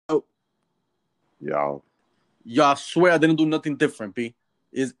Yo. Yo, I swear I didn't do nothing different, B.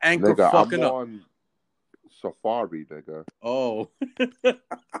 Is Anchor Nigga, fucking I'm up? on Safari, nigga. Oh.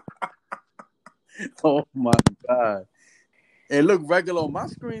 Oh, my God. It looked regular on my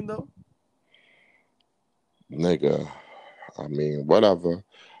screen, though. Nigga, I mean, whatever.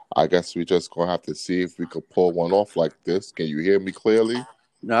 I guess we just gonna have to see if we could pull one off like this. Can you hear me clearly?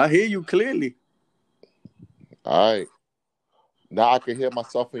 Now, I hear you clearly. All right. Now I can hear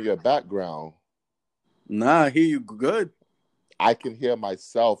myself in your background. Nah, I hear you good. I can hear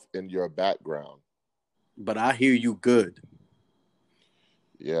myself in your background. But I hear you good.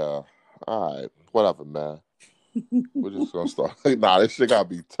 Yeah. All right. Whatever, man. We're just gonna start. Nah, this shit gotta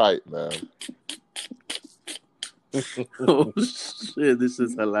be tight, man. Oh, shit. This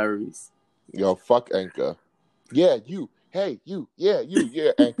is hilarious. Yo, fuck Anchor. Yeah, you. Hey, you. Yeah, you.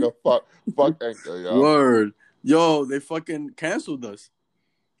 Yeah, Anchor. Fuck Anchor, yo. Word. Yo, they fucking canceled us.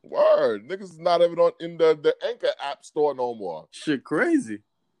 Word. Niggas is not even in the Anchor app store no more. Shit crazy.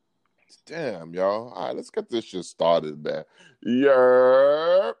 Damn, yo. All right, let's get this shit started, man.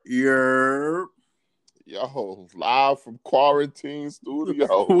 Yerp. Yo, live from Quarantine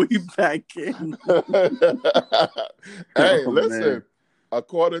Studio. We back in. Hey, Oh, listen. man.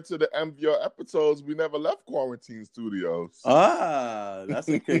 According to the MVR episodes, we never left Quarantine Studios. Ah, that's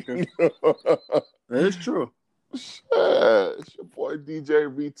a kicker. That is true. Shit. It's your boy DJ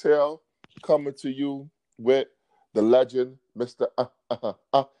Retail coming to you with the legend, Mr.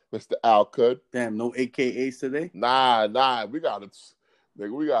 Mr. Al Kud. Damn, no AKAs today? Nah, we gotta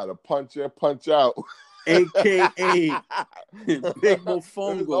punch in, punch out. AKA Big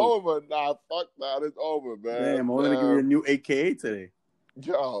Mofongo. It's over. Nah, fuck that. It's over, man. Damn, I'm gonna give you a new AKA today.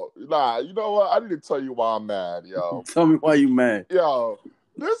 Yo, nah, you know what? I need to tell you why I'm mad, yo. Tell me why you mad. Yo,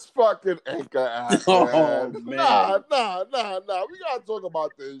 this fucking Anchor app, Oh, man. man. Nah. We gotta talk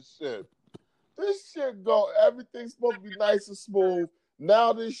about this shit. This shit everything's supposed to be nice and smooth.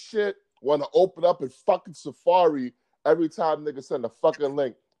 Now this shit wanna open up in fucking Safari every time niggas send a fucking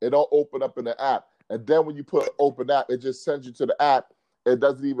link. It don't open up in the app. And then when you put open app, it just sends you to the app. It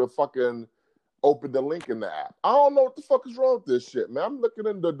doesn't even fucking open the link in the app. I don't know what the fuck is wrong with this shit, man. I'm looking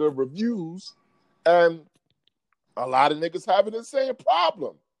in the reviews, and a lot of niggas having the same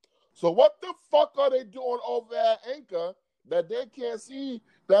problem. So what the fuck are they doing over at Anchor that they can't see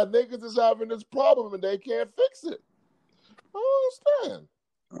that niggas is having this problem and they can't fix it? I don't understand.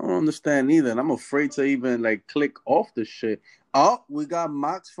 I don't understand either, and I'm afraid to even like click off the shit. Oh, we got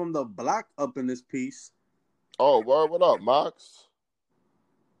Mox from the block up in this piece. Oh, what up, Mox?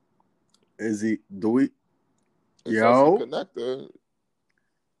 Is he? Do we? It Yo, connected.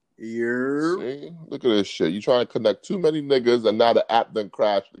 Here. See, look at this shit. You trying to connect too many niggas, and now the app done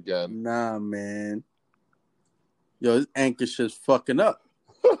crashed again. Nah, man. Yo, this Anchor shit's fucking up.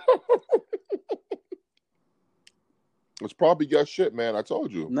 It's probably your shit, man. I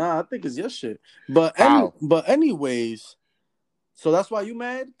told you. Nah, I think it's your shit. But anyways, so that's why you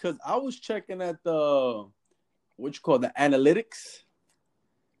mad? Because I was checking at the the analytics.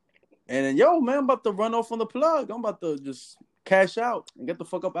 And then, yo, man, I'm about to run off on the plug. I'm about to just cash out and get the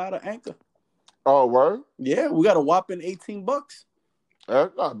fuck up out of Anchor. Oh, word? Yeah, we got a whopping $18.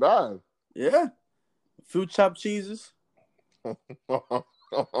 That's not bad. Yeah. A few chopped cheeses.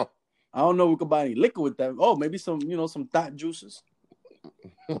 I don't know if we could buy any liquor with that. Oh, maybe some thought juices.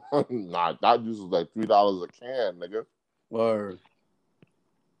 Nah, thought juice is like $3 a can, nigga. Word.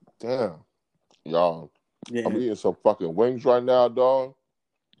 Damn. Y'all. Yeah. I'm eating some fucking wings right now, dog.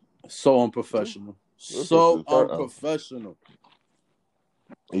 So unprofessional. So unprofessional.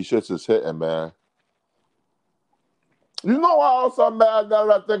 These shits is hitting, man. You know why else I'm mad now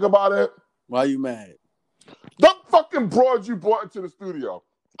that I think about it? Why you mad? Them fucking broads you brought into the studio.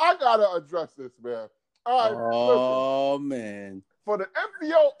 I gotta address this, man. All right, listen. Man. For the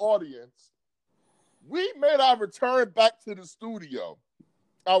MVO audience, we made our return back to the studio.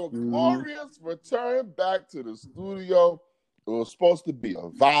 Our glorious return back to the studio. It was supposed to be a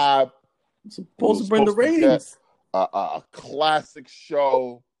vibe. It's supposed to bring the ratings. A classic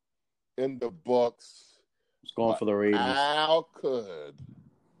show in the books. It's going for the ratings. Al Kud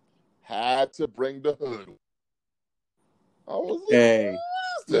had to bring the hood. I was like, hey, what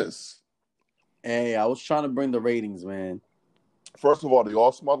is this? Hey, I was trying to bring the ratings, man. First of all, they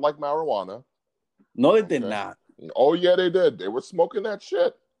all smelled like marijuana. No, they did not. Oh, yeah, they did. They were smoking that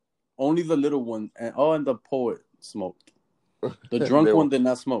shit. Only the little one and the poet smoked. The drunk one did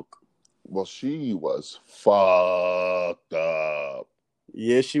not smoke. Well, she was fucked up.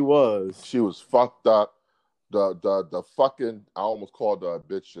 Yeah, she was. She was fucked up. The fucking, I almost called her a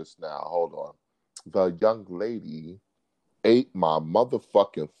bitch just now. Hold on. The young lady ate my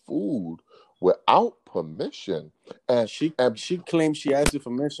motherfucking food without permission. And she claimed she asked you for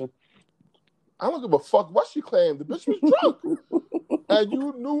permission. I don't give a fuck what she claimed. The bitch was drunk. And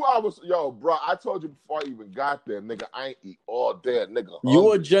you knew I was, bro, I told you before I even got there, nigga, I ain't eat all day, nigga.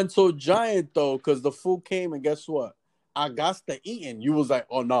 You a gentle giant, though, because the food came, and guess what? I got to eating. You was like,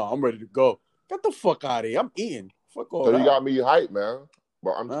 oh, no, I'm ready to go. Get the fuck out of here. I'm eating. Fuck all that. So you got me hyped, man.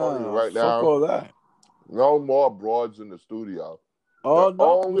 But I'm telling you right now. Fuck all that. No more broads in the studio. Oh,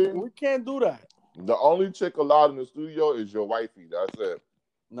 no, we can't do that. The only chick allowed in the studio is your wifey. That's it.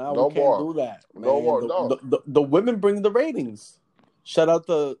 No, we can't do that. Man. No more, The women bring the ratings. Shout out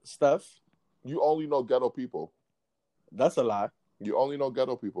to Steph. You only know ghetto people. That's a lie. You only know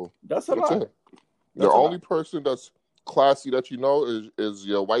ghetto people. That's a lie. It. The only person that's classy that you know is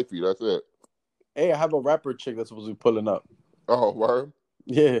your wifey. That's it. Hey, I have a rapper chick that's supposed to be pulling up. Oh, word?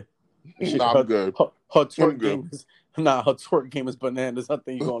 Yeah. I'm good. Her twerk game is... Nah, her twerk game is bananas. I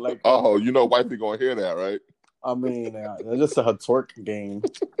think you're going to like that. Oh, you know wifey going to hear that, right? I mean, it's just her twerk game.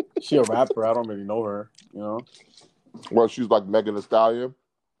 She a rapper. I don't really know her, you know? Well, she's like Megan Thee Stallion?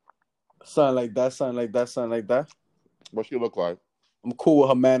 Something like that. What she look like? I'm cool with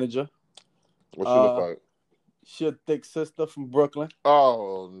her manager. What she look like? She a thick sister from Brooklyn.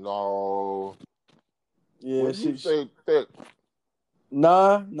 Oh, no. Yeah, when you say thick.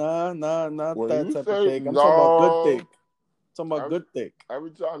 Not that type of thick. I'm talking about good thick. Good thick.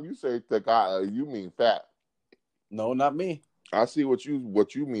 Every time you say thick, you mean fat. No, not me. I see what you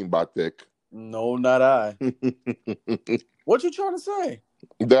mean by thick. No, not I. What you trying to say?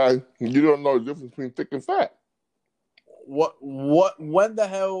 That you don't know the difference between thick and fat. What? When the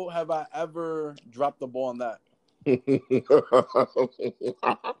hell have I ever dropped the ball on that?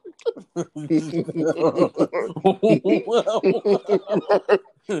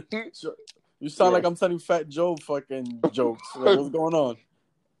 You sound like I'm telling Fat Joe fucking jokes. Like, what's going on?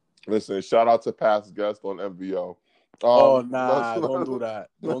 Listen, shout out to past guest on MVO. Don't do that.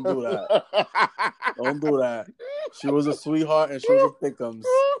 Don't do that. She was a sweetheart and she was a thickums.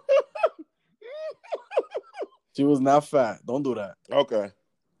 She was not fat. Don't do that. Okay.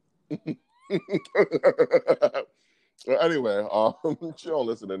 Anyway, she don't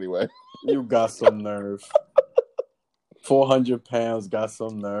listen anyway. You got some nerve. 400 pounds, got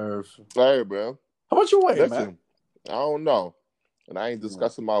some nerve. Hey, man. How much you weigh, man? I don't know. And I ain't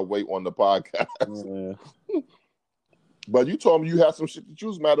discussing my weight on the podcast. Yeah. But you told me you had some shit that you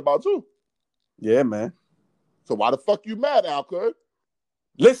was mad about, too. Yeah, man. So why the fuck you mad, Alcud?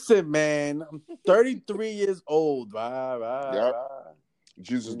 Listen, man. I'm 33 years old. Right.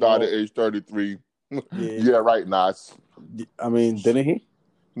 Jesus died at age 33. Yeah, right, Nas. I mean, didn't he?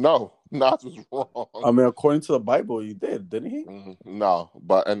 No, Nas was wrong. I mean, according to the Bible, he did, didn't he? Mm-hmm. No,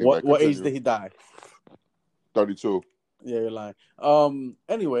 but anyway. What age did he die? 32. Yeah, you're lying.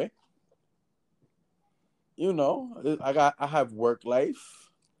 Anyway, you know, I have work life,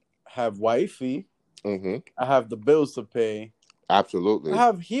 have wifey, I have the bills to pay. Absolutely. I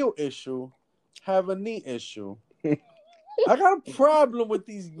have heel issue, have a knee issue. I got a problem with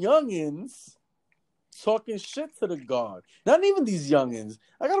these youngins talking shit to the God. Not even these youngins.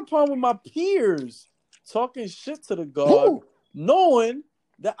 I got a problem with my peers talking shit to the God, knowing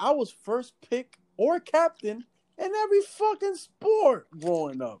that I was first pick or captain in every fucking sport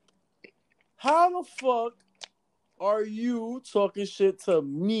growing up. How the fuck are you talking shit to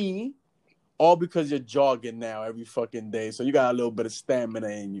me all because you're jogging now every fucking day? So you got a little bit of stamina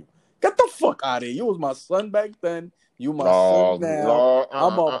in you. Get the fuck out of here. You was my son back then. You my son now.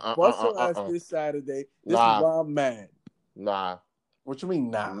 I'm a bust your ass this Saturday. This is why I'm mad. Nah. What you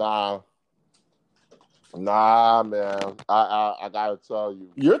mean, nah? Nah, man. I gotta tell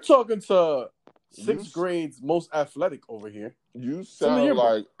you. You're talking to sixth grade's most athletic over here. You sound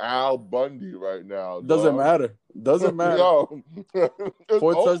like Al Bundy right now. Doesn't matter. Yo,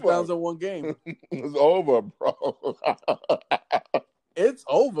 4 touchdowns in one game. It's over, bro. It's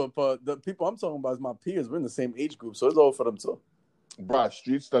over, but the people I'm talking about is my peers. We're in the same age group, so it's over for them too. Bro,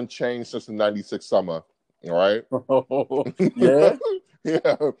 streets done changed since the 96 summer. All right? Yeah?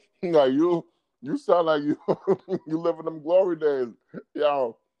 Yeah. Like you sound like you live in them glory days.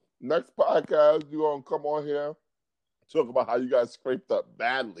 Yo, next podcast, you're going to come on here, talk about how you guys scraped up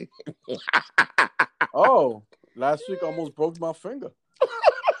badly. Oh, last week I almost broke my finger.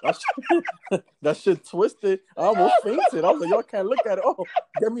 That shit twisted. I almost fainted. I was like, y'all can't look at it. Oh,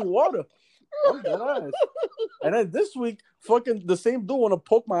 get me water. I'm dead ass. And then this week, fucking the same dude want to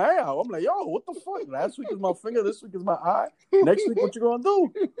poke my eye out. I'm like, yo, what the fuck? Last week is my finger. This week is my eye. Next week, what you gonna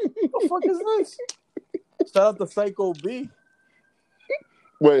do? What the fuck is this? Shout out to Psycho B.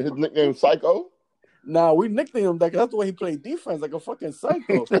 Wait, his nickname Psycho? Nah, we nicknamed him that. 'Cause that's the way he played defense, like a fucking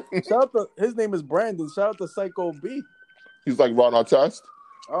psycho. Shout out to his name is Brandon. Shout out to Psycho B. He's like Ron Artest.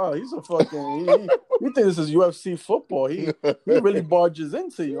 Oh, he's a fucking. He thinks this is UFC football. He really barges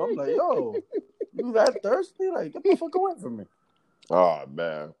into you. I'm like, yo, you that thirsty? Like, get the fuck away from me. Oh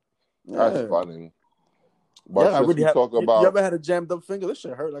man, that's funny. But yeah, I really talk about. You ever had a jammed up finger? This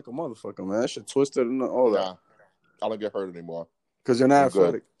shit hurt like a motherfucker, man. That shit twisted and all that. I don't get hurt anymore. Because you're not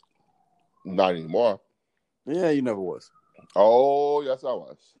athletic. Not anymore. Yeah, you never was. Oh, yes, I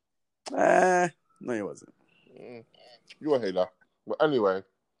was. No, you wasn't. You a hater. But anyway,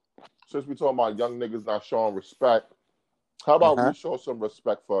 since we talking about young niggas not showing respect, how about we show some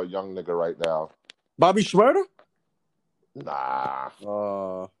respect for a young nigga right now? Bobby Shmurda?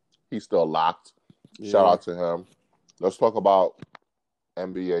 Nah. He's still locked. Yeah. Shout out to him. Let's talk about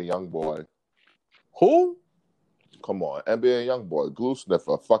NBA YoungBoy. Who? Come on, NBA YoungBoy, Glue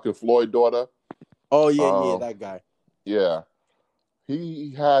Sniffer, fucking Floyd daughter. Oh yeah, that guy. Yeah,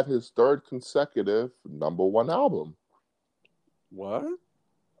 he had his third consecutive #1 album. What?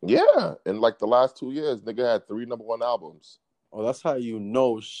 Yeah, in like the last 2 years, nigga had 3 #1 albums. Oh, that's how you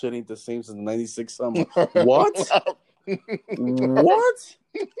know shit ain't the same since '96 summer. What? What?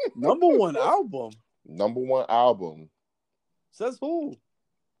 #1 album. #1 album. Says who?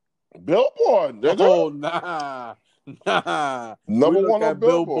 Billboard, nigga. Oh, nah. #1 on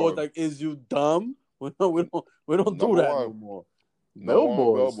Billboard. Like, is you dumb? We don't do that no more.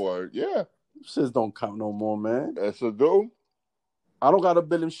 Billboard, yeah. Shits don't count no more, man. Yes, it do. I don't got $1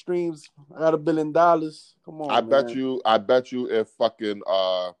 billion streams. I got $1 billion. Come on, I bet you if fucking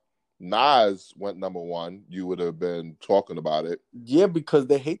Nas went #1, you would have been talking about it. Yeah, because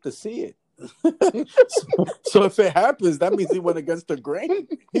they hate to see it. so if it happens, that means he went against the grain.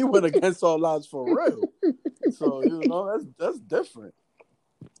 He went against all odds for real. So that's different.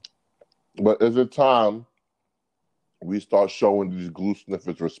 But is it time we start showing these glue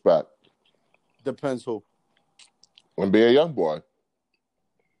sniffers respect? Depends who. NBA YoungBoy.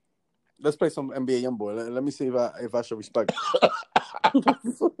 Let's play some NBA YoungBoy. Let me see if I should respect.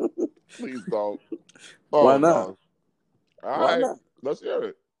 Please don't. Why not? All right, let's hear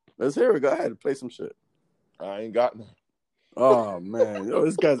it. Let's hear it. Go ahead. Play some shit. I ain't got none. Oh, man. Yo,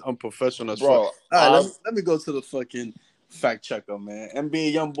 this guy's unprofessional as fuck. Bro, all right, let me go to the fucking fact checker, man.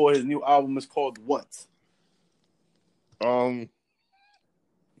 NBA YoungBoy, his new album is called what? I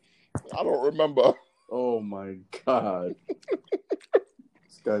don't remember. Oh, my God.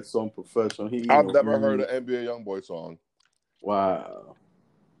 This guy's so unprofessional. I've never heard an NBA YoungBoy song. Wow.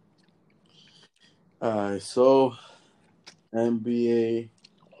 All right, so NBA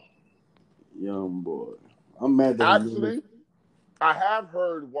YoungBoy. I'm mad that actually, I have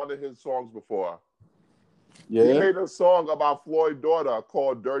heard one of his songs before. Yeah, he made a song about Floyd's daughter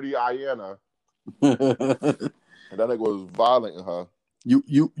called "Dirty Iana," and that nigga was violating her.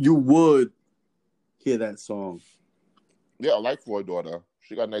 You would hear that song? Yeah, I like Floyd's daughter.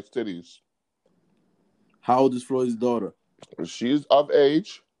 She got nice titties. How old is Floyd's daughter? She's of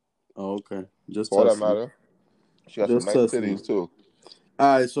age. Oh, okay. Just for that matter. She got some nice titties too.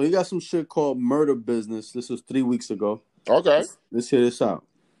 All right, so he got some shit called Murder Business. This was 3 weeks ago. Okay. Let's hear this out.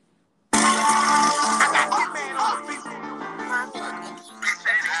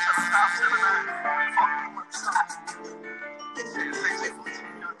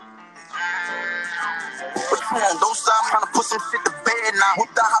 Don't stop trying to put some shit to bed now. Whoop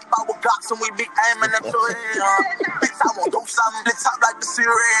the hop out with Glocks and we be aiming at your head. Bitch, I won't don't stop me. Let's top like the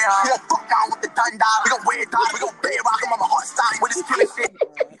cereal. We gon' fuck down with the thunder. We gon' wear it down. We gon' bed rock him on my heart style with this killing shit.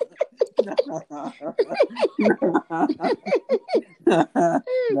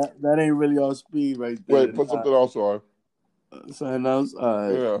 that ain't really on speed right there. Wait, put something else on. Something else?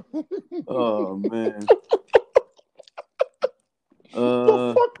 Yeah. Oh, man.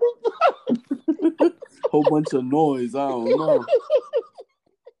 The fuck was that? Whole bunch of noise. I don't know.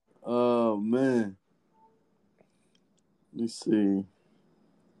 Oh, man. Let me see.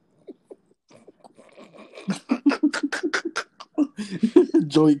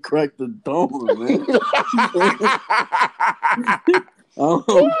 Joey cracked the dome, man. I don't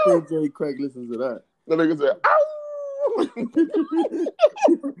think Joey Crack listens to that. The nigga said,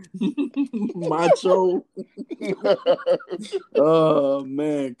 Macho. Oh,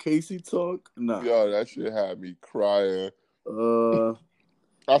 man. Casey talk? Nah. Yo, that shit had me crying.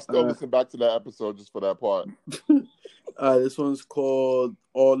 I still listen back to that episode just for that part. All right, this one's called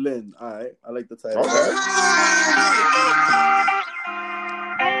All In. All right, I like the title. Okay.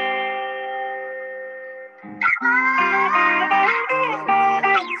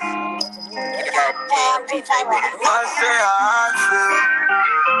 I say how I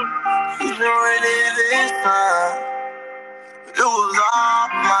feel. wasn't really this time. It was all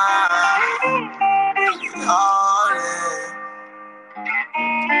mine. All in.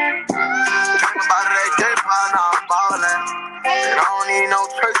 Talking about that day, now I'm ballin'. They don't need no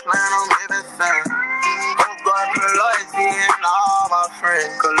church, man, I'm living sad. Hope God put loyalty in all my friends.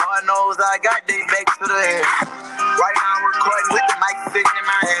 Cause Lord knows I got they back to the end. Right now I'm recording with the mic sitting in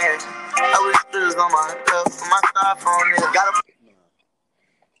my hand. I wish this on my left, my side phone is.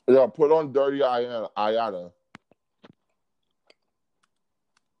 Yeah, put on Dirty Ayana.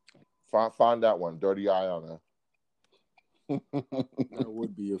 Find that one, Dirty Ayana. That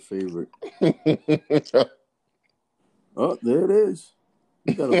would be your favorite. Oh, there it is.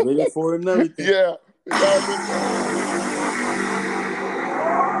 You got a video for it and everything. Yeah.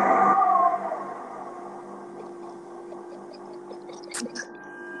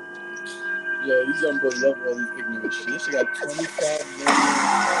 Yo, these young boys love all these ignorant shit. This shit got 25 million.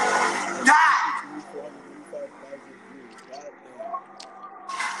 485,000 views. God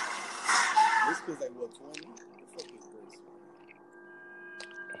damn. This kid's like, what, 20? What the fuck is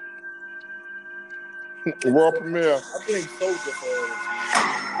this? World premiere. I blame Soldier for all this,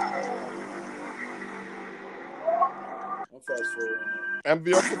 man. I'm fast forwarding that.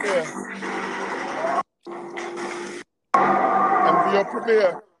 MVO premiere. MVO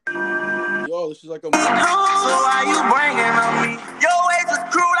premiere. Yo, this is like a So why you bringing on me? Your ways was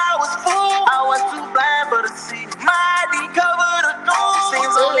cruel, I was fool. I was too blind for the sea. My ID covered the news.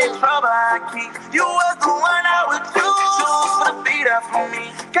 Seems only trouble I keep. You was the one I would choose. Choose for the beat up for me.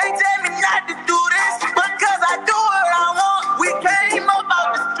 Can't tell me not to do this, because I do what I want. We came up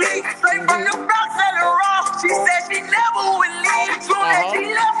out the street, straight from the Bronx and the raw. She said she never would leave. Soon as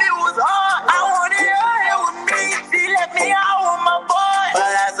she left, it was hard. I wanted her here with me. She left me out with my boy,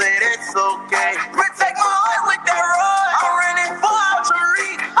 but I said it's okay. Protect my heart with that rod. I'm running far out to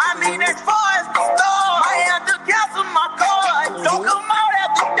reach. I mean as far as the store. I have to cancel my car. Don't come out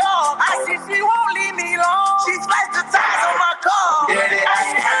at the door. I see she won't leave me alone. She sliced the tires on my car. Daddy, I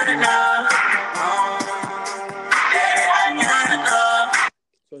ain't had enough. Daddy, I ain't had enough.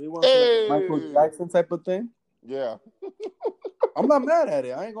 So he wants like Michael Jackson type of thing? Yeah. I'm not mad at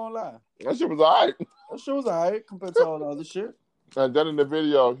it. I ain't gonna lie. That shit was all right. That shit was alright compared to all the other shit. And then in the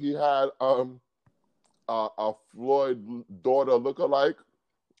video, he had a Floyd daughter lookalike.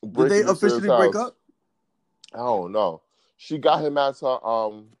 Did they officially break up? I don't know. She got him as her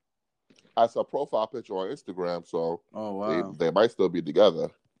profile picture on Instagram, so oh wow, they might still be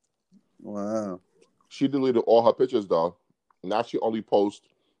together. Wow. She deleted all her pictures though. Now she only posts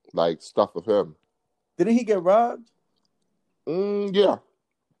like stuff of him. Didn't he get robbed? Yeah.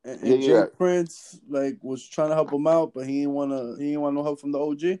 And Jay Prince like was trying to help him out, but he didn't want no help from the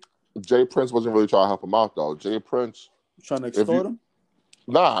OG. Jay Prince wasn't really trying to help him out though. Jay Prince trying to extort him.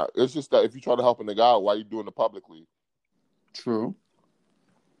 Nah, it's just that if you try to help a nigga out, why you doing it publicly? True.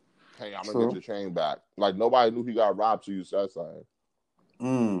 Hey, I'm gonna get your chain back. Like nobody knew he got robbed till you said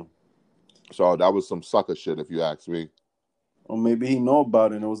something. So that was some sucker shit, if you ask me. Or maybe he know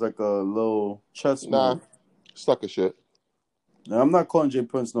about it and it was like a little chess move. Sucker shit. Now, I'm not calling Jay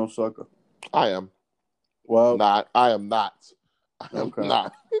Prince no sucker. I am. Well, I am not. I am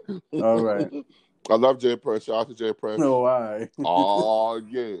not. All right. I love Jay Prince. Shout out to Jay Prince. No, why? Oh,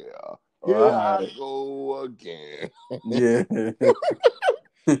 yeah. Here I go again. Yeah.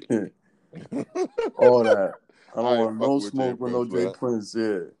 All that. I don't want no smoke with no Jay Prince,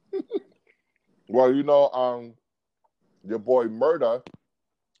 yeah. Well, you know, your boy Murda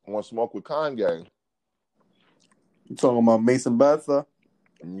wants smoke with Kanye. You talking about Mason Betha?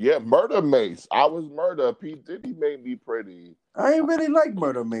 Yeah, Murda Mace. I was Murda. P. Diddy made me pretty. I ain't really like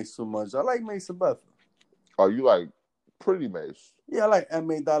Murda Mace so much. I like Mason Betha. Oh, you like Pretty Mace? Yeah, I like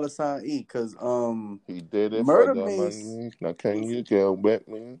M.A$E because he did it Murda for the Mace. money. Now can you get with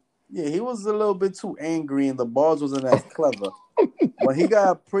me? Yeah, he was a little bit too angry and the bars wasn't as clever. When he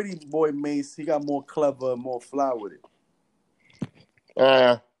got Pretty Boy Mace, he got more clever and more fly with it.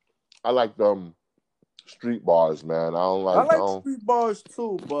 I like them street bars, man. I like street bars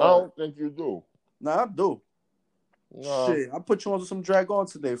too, but I don't think you do. Nah, I do. No. Shit, I put you on some drag on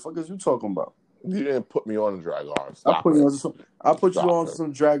today. Fuck is you talking about? You didn't put me on a drag on. I put you on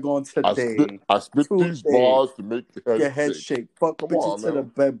some drag on today. I spit these bars to make your head shake. Fuck come bitches on, till the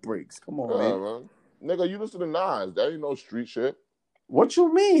bed breaks. Come on, man. Nigga, you listen to Nas. That ain't no street shit. What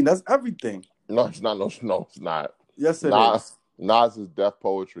you mean? That's everything. No, it's not. No, it's not. Yes, it is. Nas is deaf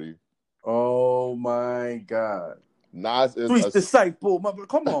poetry. Oh my God. Nas is Sweet disciple.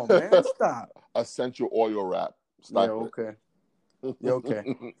 Come on, man. Stop. Essential oil rap. Stop okay. Yeah,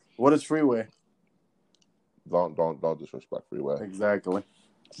 okay. What is Freeway? Don't disrespect Freeway. Exactly.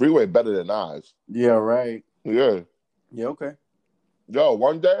 Freeway better than Nas. Yeah, right. Yeah. Yeah, okay. Yo,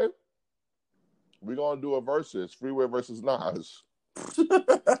 one day we're gonna do a versus Freeway versus Nas.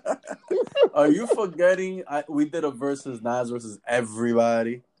 Are you forgetting? We did a versus Nas versus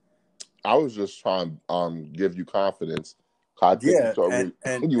everybody. I was just trying to give you confidence. I think Yeah, you told me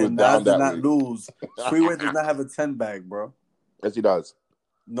and you were Nas down did that not week. lose. Freeway does not have a 10 bag, bro. Yes, he does.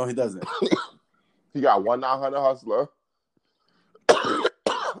 No, he doesn't. He got 1-900 Hustler.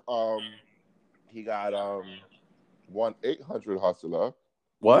 He got 1-800 Hustler.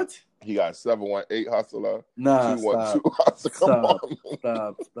 What? He got 718 Hustler. Nah, 212 stop. Hustler. Come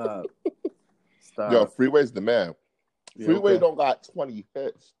on. Stop. Yo, Freeway's the man. Yeah, Freeway okay. don't got 20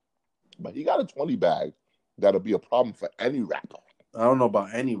 hits, but he got a 20 bag that'll be a problem for any rapper. I don't know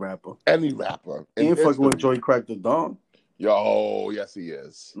about any rapper. Any rapper. He ain't fucking with Joey Crack the Dawn. Yo, yes he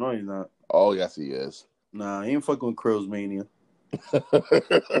is. No, he's not. Oh, yes he is. Nah, he ain't fucking with Krill's Mania.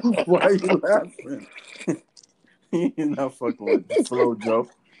 Why are you laughing? He's not fucking with Flo Joe.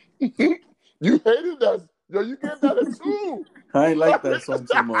 You hated that. Yo, you gave that a 2. I ain't like that song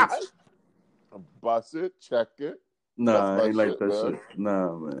too much. Bust it, check it. Nah, I ain't like that man. shit.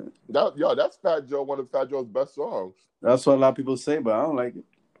 Nah, man. That's Fat Joe, one of Fat Joe's best songs. That's what a lot of people say, but I don't like it.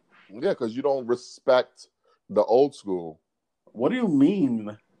 Yeah, because you don't respect the old school. What do you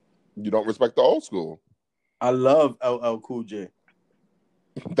mean? You don't respect the old school. I love LL Cool J.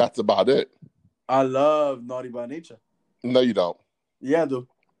 That's about it. I love Naughty by Nature. No, you don't. Yeah, I do.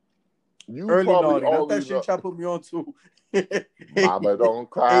 You Early probably Naughty. Not that shit y'all put me on to. Mama don't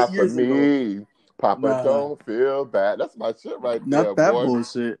cry for me. Ago. Papa don't feel bad. That's my shit right there, Not that boy.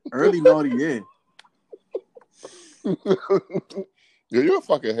 bullshit. Early Naughty, yeah. Yeah, you're a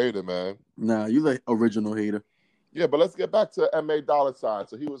fucking hater, man. Nah, you like original hater. Yeah, but let's get back to M.A. Dollar Sign.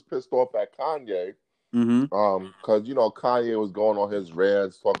 So he was pissed off at Kanye. Mm-hmm. Because, Kanye was going on his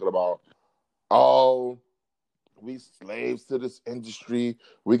rants talking about, oh, we slaves to this industry.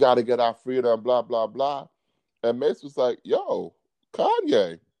 We got to get our freedom, blah, blah, blah. And Mace was like, yo,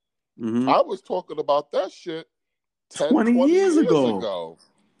 Kanye, I was talking about that shit 20 years ago.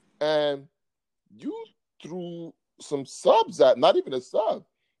 And you threw some subs at, not even a sub.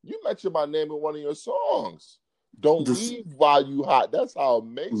 You mentioned my name in one of your songs. Don't leave while you hot. That's how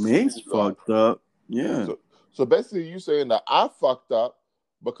Mace fucked up. Yeah. So basically you saying that I fucked up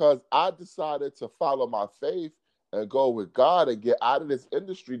because I decided to follow my faith and go with God and get out of this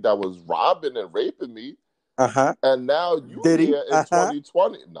industry that was robbing and raping me. Uh-huh. And now you here in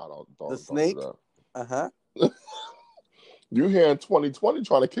 2020. No, don't. The snake. Uh-huh. You here in 2020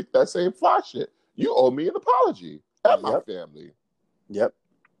 trying to kick that same fly shit. You owe me an apology and my family. Yep.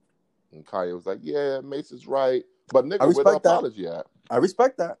 And Kanye was like, yeah, Mace is right. But nigga, where the apology at? I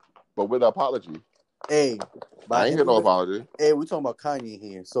respect that. But with the apology. Hey. I ain't hear no apology. Hey, we're talking about Kanye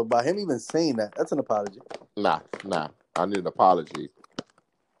here. So by him even saying that, that's an apology. Nah. I need an apology.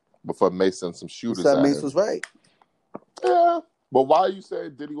 Before Mace sent some shooters you said at Mace him. was right. Yeah. But why you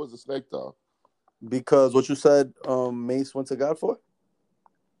saying Diddy was a snake, though? Because what you said Mace went to God for?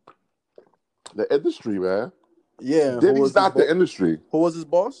 The industry, man. Yeah. Diddy's not the industry. Who was his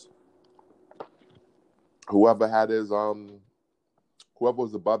boss? Whoever had his whoever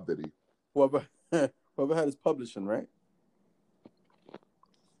was above Diddy. Whoever had his publishing, right?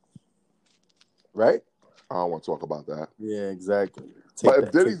 Right? I don't want to talk about that. Yeah, exactly. But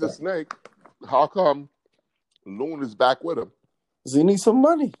if Diddy's a snake, how come Loon is back with him? Does he need some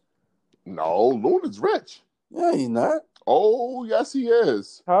money? No, Loon is rich. Yeah, he's not. Oh, yes, he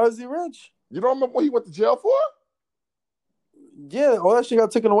is. How is he rich? You don't remember what he went to jail for? Yeah, all that shit got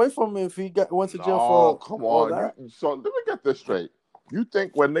taken away from him if he went to jail for come all on. that. So let me get this straight. You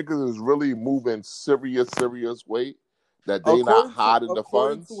think when niggas is really moving serious weight, that they not hiding the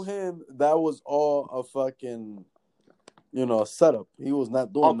funds? According to him, that was all a fucking, setup. He was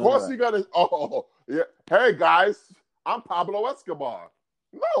not doing Of course he got his, yeah. Hey, guys, I'm Pablo Escobar.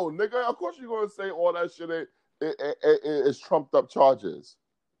 No, nigga, of course you're going to say all that shit is trumped up charges.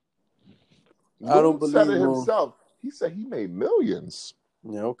 I don't believe said it himself. He said he made millions.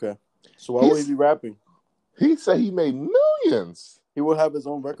 Yeah, okay. So why would he be rapping? He said he made millions. He will have his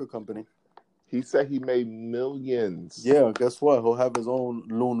own record company. He said he made millions. Yeah, guess what? He'll have his own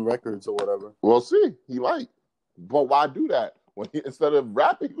Loon Records or whatever. We'll see. He might. But why do that? When instead of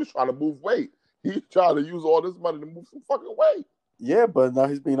rapping, he was trying to move weight. He's trying to use all this money to move some fucking weight. Yeah, but now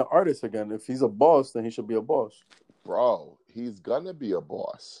he's being an artist again. If he's a boss, then he should be a boss. Bro, he's going to be a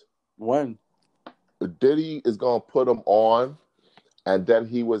boss. When? Diddy is going to put him on, and then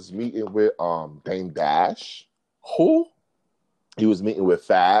he was meeting with Dame Dash. Who? He was meeting with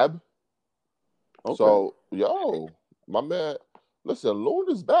Fab. Okay. So, my man, Listen, Loon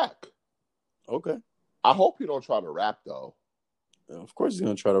is back. Okay. I hope he don't try to rap though. Of course he's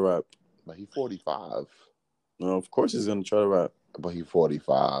gonna try to rap. But he's 45. No, of course he's gonna try to rap. But he's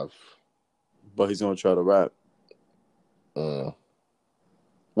 45. But he's gonna try to rap.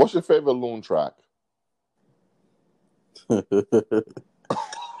 What's your favorite Loon track? You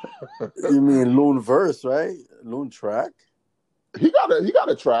mean Loon verse, right? Loon track? He got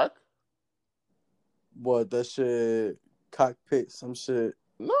a track. What, that shit, cockpit, some shit.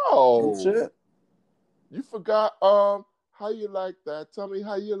 No. Some shit? You forgot how you like that? Tell me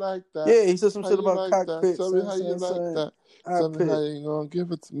how you like that. Yeah, he said some how shit about like cockpit. Tell me how you like that. Tell me how you gonna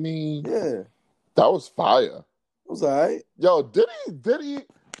give it to me. Yeah. That was fire. It was alright. Yo, did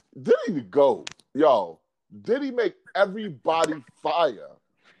he go? Yo, did he make everybody fire?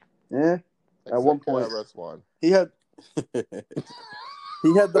 Yeah. At one point. KRS-One. He had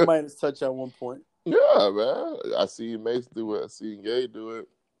the Midas touch at one point. Yeah, man. I see Mace do it. I see Ye do it.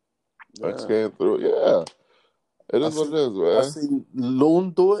 Yeah. X came through. Yeah. It is what it is, man. I seen Loon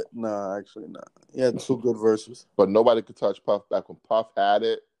do it. Nah, actually not. He had 2 good verses. But nobody could touch Puff back when Puff had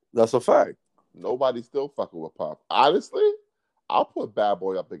it. That's a fact. Nobody's still fucking with Puff. Honestly, I'll put Bad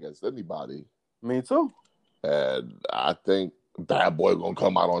Boy up against anybody. Me too. And I think Bad Boy gonna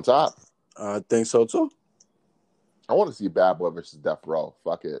come out on top. I think so too. I want to see Bad Boy versus Death Row.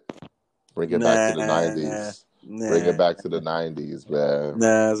 Fuck it. Bring it back to the 90s. Bring it back to the 90s, man.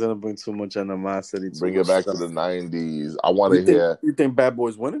 Nah, it's gonna bring too much animosity. Bring it back to the 90s. I want to hear. You think Bad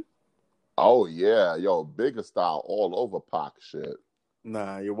Boy's winning? Oh yeah, yo, Bigger Style all over Pac shit.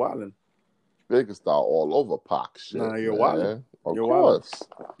 Nah, you're wildin'. Bigger Style all over Pac shit. Nah, you're wildin'. Of course.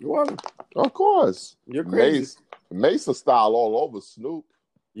 You're wildin'. Of course. You're crazy. Mesa style all over Snoop.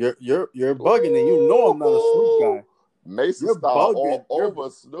 You're bugging, and you know I'm not a Snoop guy. Mesa style all over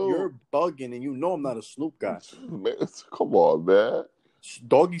Snoop. You're bugging, and you know I'm not a Snoop guy. Come on, man.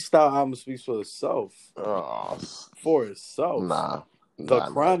 Doggy Style album speaks for itself. For itself. Nah. The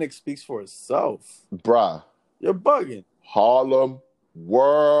Chronic speaks for itself. Bruh. You're bugging. Harlem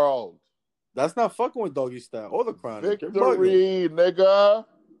World. That's not fucking with Doggy Style or the Chronic. Victory, nigga.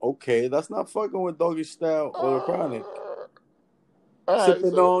 Okay, that's not fucking with Doggy Style or the Chronic. Right,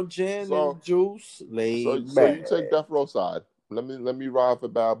 Sipping on gin and juice, laid back. So you take Death Row side. Let me ride for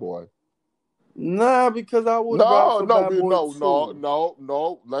Bad Boy. Nah, because I would ride for Bad Boy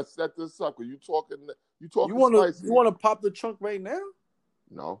no. Let's set this up. You talking You spicy. want to pop the trunk right now?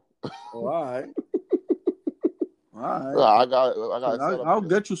 No. All right. All right. I got. I'll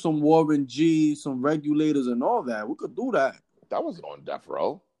get you some Warren G, some regulators, and all that. We could do that. That wasn't on Death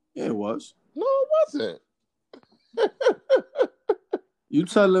Row. Yeah, it was. No, it wasn't. You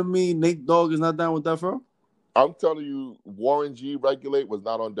telling me Nate Dogg is not down with Death Row? I'm telling you, Warren G Regulate was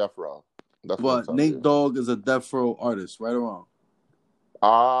not on Death Row. That's what Nate Dogg is a Death Row artist, right or wrong?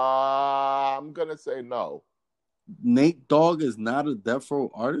 I'm gonna say no. Nate Dogg is not a Death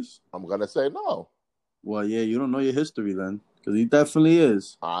Row artist? I'm gonna say no. Well, yeah, you don't know your history then, because he definitely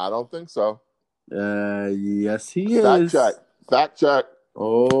is. I don't think so. Yes, he is. Fact check.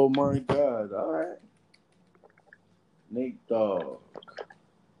 Oh my God! All right, Nate Dogg.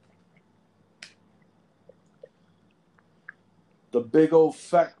 The big old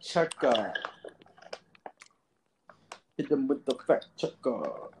fact checker. Hit them with the fact checker.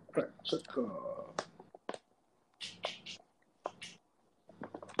 Fact checker.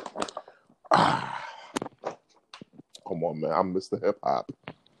 Come on, man. I'm Mr. Hip Hop.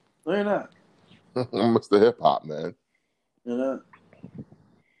 No, you're not. I'm Mr. Hip Hop, man. You're not.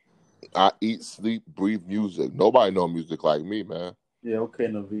 I eat, sleep, breathe music. Nobody know music like me, man. Yeah, okay,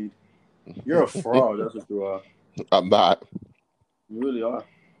 Naveed. You're a fraud. That's what you are. I'm not. You really are.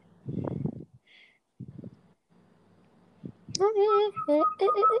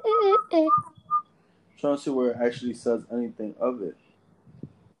 Trying to see where it actually says anything of it,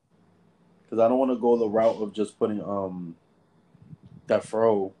 because I don't want to go the route of just putting Death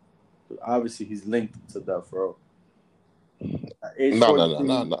Row. Obviously, he's linked to Death Row.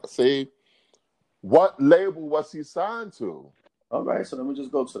 No. See, what label was he signed to? All right, so let me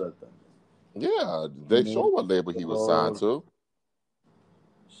just go to that then. Yeah, they show what label he was signed to.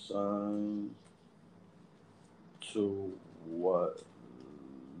 Signed to what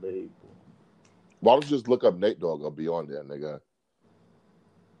label? Why don't you just look up Nate Dogg? I'll be on there, nigga.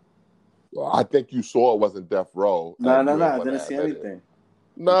 Well, I think you saw it wasn't Death Row. Nah. I didn't see anything.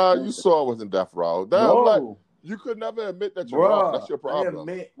 Nah, you saw it wasn't Death Row. No. You could never admit that you're wrong. That's your problem. I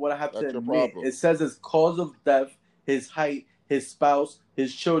admit what I have That's to your admit. problem. It says his cause of death, his height, his spouse,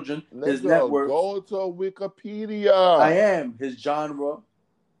 his children, his net worth. Go to Wikipedia. I am. His genre.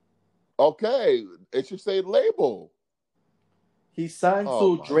 Okay. It should say label. He signed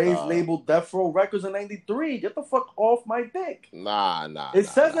to Dre's label Death Row Records in '93. Get the fuck off my dick. Nah. It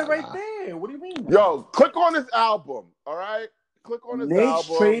says it right there. What do you mean? Yo, click on this album, all right? Click on this album.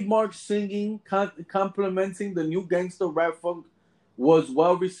 Nate's trademark singing, complimenting the new gangster rap funk, was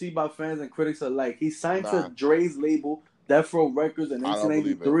well received by fans and critics alike. He signed to Dre's label Death Row Records in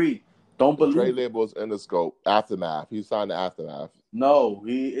 1983. Don't believe Dre label's Interscope. Aftermath. He signed to Aftermath. No,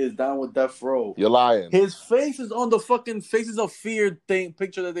 he is down with Death Row. You're lying. His face is on the fucking Faces of Fear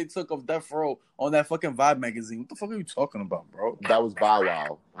picture that they took of Death Row on that fucking Vibe magazine. What the fuck are you talking about, bro? That was Bow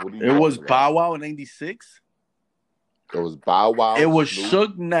Wow. It was Bow Wow in '96. It was Bow Wow. It was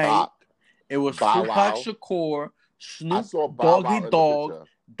Suge Knight. It was Tupac Shakur, Snoop Doggy Dogg,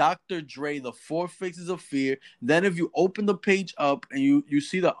 Dr. Dre, the Four Faces of Fear. Then if you open the page up and you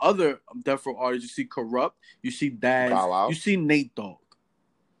see the other Death Row artists, you see Corrupt, you see Daz, you see Nate Dogg.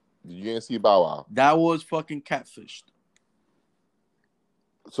 You didn't see Bow Wow. That was fucking catfished.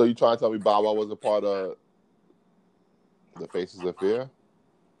 So you trying to tell me Bow Wow was a part of the Faces of Fear?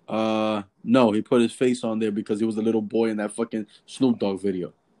 No, he put his face on there because he was a little boy in that fucking Snoop Dogg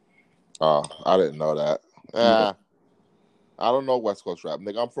video. Oh, I didn't know that. Yeah. I don't know West Coast rap,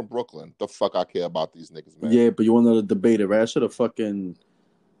 nigga. I'm from Brooklyn. The fuck I care about these niggas, man. Yeah, but you want to debate it, right? I should have fucking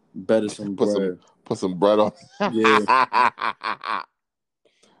betted some bread. Put some bread on. Yeah.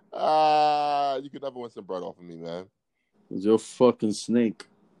 You could never win some bread off of me, man. You're a fucking snake.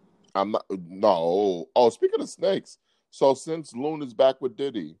 I'm not. No. Oh, speaking of snakes. So since Loon is back with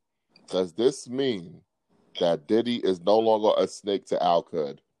Diddy, does this mean that Diddy is no longer a snake to Al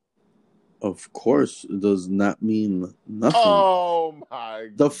Kud? Of course, it does not mean nothing. Oh my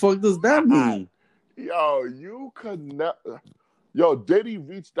God. The fuck does that mean? Yo, you could never. Yo, Diddy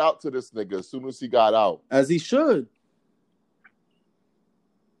reached out to this nigga as soon as he got out. As he should.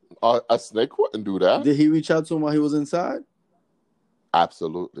 A snake wouldn't do that. Did he reach out to him while he was inside?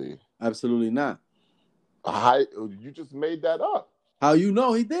 Absolutely. Absolutely not. You just made that up. How you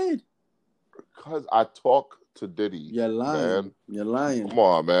know he did? Because I talk to Diddy. You're lying. Man. You're lying. Come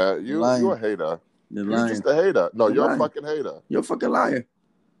on, man. You're a hater. You're lying. Just a hater. No, you're a fucking hater. You're a fucking liar.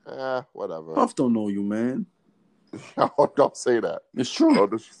 Whatever. Puff don't know you, man. Don't say that. It's true.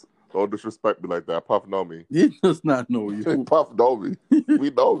 Don't disrespect me like that. Puff know me. He does not know you. Puff know me.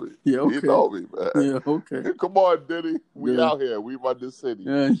 We know me. Yeah, okay. He know me, man. Yeah, okay. Come on, Diddy. We out here. We run this city.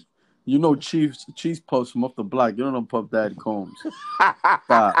 Yeah. You know Cheese Puffs from up the block. You don't know Puff Daddy Combs.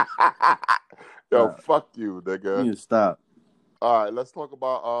 Stop. Yo, fuck you, nigga. You need to stop. All right, let's talk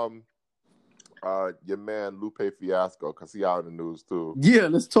about your man Lupe Fiasco, because he out in the news too. Yeah,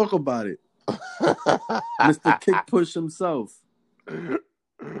 let's talk about it. Mr. Kick Push himself.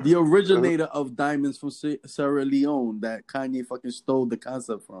 The originator of Diamonds from Sierra Leone that Kanye fucking stole the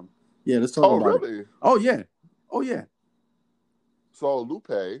concept from. Yeah, let's talk about it. Oh, really? Oh, yeah. Oh, yeah. So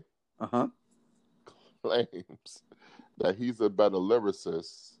Lupe claims that he's a better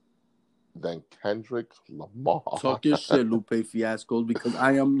lyricist than Kendrick Lamar. Talk your shit, Lupe Fiasco, because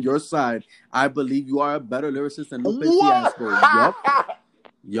I am your side. I believe you are a better lyricist than Lupe Fiasco.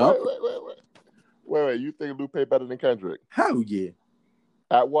 Yup. Wait. You think Lupe better than Kendrick? Hell yeah.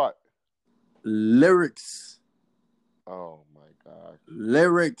 At what? Lyrics. Oh my God.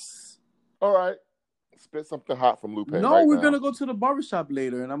 Lyrics. All right. Spit something hot from Lupe. No, we're going to go to the barbershop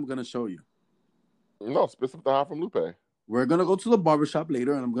later and I'm going to show you. No, spit something hot from Lupe. We're going to go to the barbershop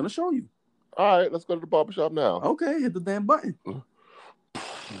later and I'm going to show you. All right, let's go to the barbershop now. Okay, hit the damn button.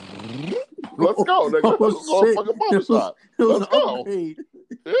 Let's go, nigga. Let's go to the fucking barbershop. Let's go. Upgrade.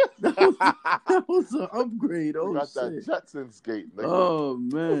 That was an upgrade. Oh, got shit. That Jetsons gate, nigga. Oh,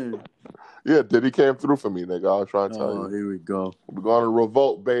 man. Yeah, Diddy came through for me, nigga. I was trying to tell you. Oh, here we go. We're going to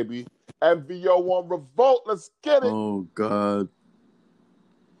Revolt, baby. MVO on Revolt. Let's get it. Oh, God.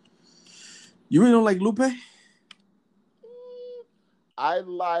 You really don't like Lupe? I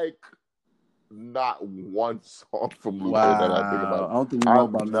like not one song from Lupe that I think about. I don't think you know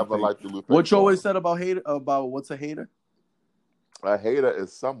about Lupe. I never liked the Lupe What you song. always said about what's a hater? A hater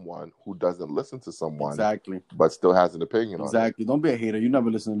is someone who doesn't listen to someone. Exactly. But still has an opinion on it. Exactly. Don't be a hater. You never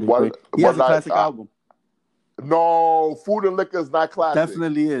listen to Lupe. He has a classic album. No, Food and Liquor is not classic.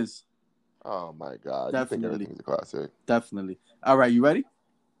 Definitely is. Oh, my God. Definitely. You think everything's a classic. Definitely. All right, you ready?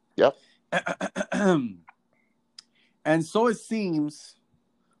 Yep. And so it seems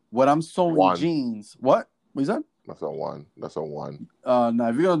what I'm sewing jeans. What is that? That's on one. No,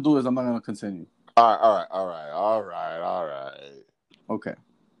 if you're going to do this, I'm not going to continue. All right. Okay.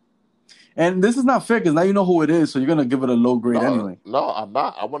 And this is not fair because now you know who it is, so you're going to give it a low grade anyway. No, I'm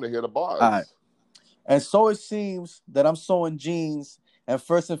not. I want to hear the bars. All right. And so it seems that I'm sewing jeans, and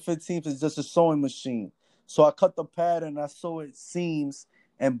 1st and 15th is just a sewing machine. So I cut the pad and I saw it seams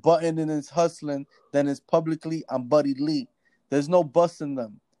and buttoning is hustling. Then it's publicly, I'm Buddy Lee. There's no busting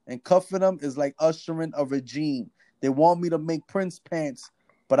them. And cuffing them is like ushering a regime. They want me to make Prince pants,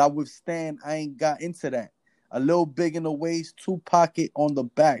 but I withstand. I ain't got into that. A little big in the waist, 2 pocket on the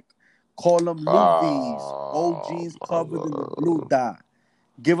back. Call them Louis. Old jeans covered in the blue dye.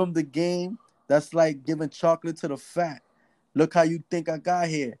 Give them the game. That's like giving chocolate to the fat. Look how you think I got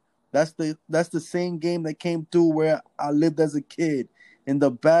here. That's the same game that came through where I lived as a kid. In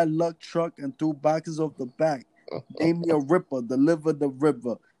the bad luck truck and threw boxes off the back. Gave me a ripper, delivered the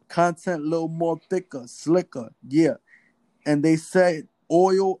river. Content a little more thicker, slicker, yeah. And they said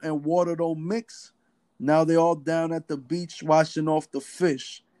oil and water don't mix. Now they all down at the beach washing off the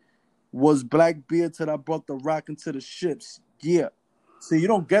fish. Was black beer till I brought the rock into the ships, yeah. See, you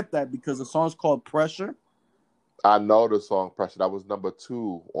don't get that because the song's called Pressure. I know the song Pressure. That was number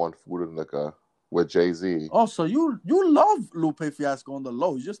 2 on Food and Liquor with Jay-Z. Oh, so you love Lupe Fiasco on the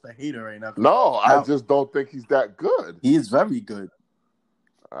low. He's just a hater right now. No, I just don't think he's that good. He is very good.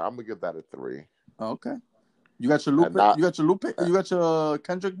 I'm gonna give that a 3. Okay. You got your Lupe? You got your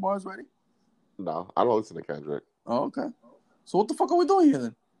Kendrick bars ready? No, I don't listen to Kendrick. Oh, okay. So what the fuck are we doing here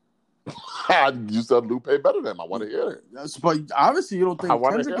then? You said Lupe better than him. I want to hear it. Yes, but obviously you don't think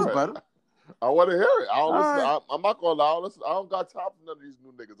Kendrick is better. I want to hear it. I don't listen. I'm not gonna lie. I don't got time for none of these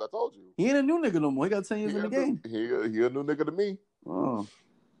new niggas. I told you. He ain't a new nigga no more. He got 10 years in the game. He a new nigga to me. Oh.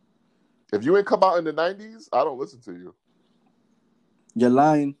 If you ain't come out in the 90s, I don't listen to you. You're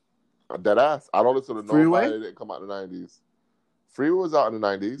lying. Dead ass. I don't listen to Freeway? nobody that didn't come out in the 90s. Freeway was out in the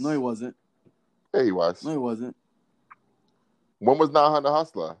 90s. No, he wasn't. Yeah, he was. No, he wasn't. When was 900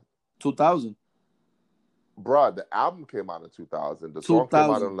 Hustler? 2000. Bruh, the album came out in 2000. The song came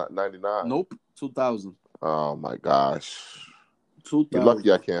out in 99. Nope, 2000. Oh, my gosh. 2000. You're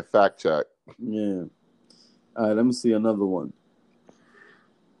lucky I can't fact check. Yeah. All right, let me see another one.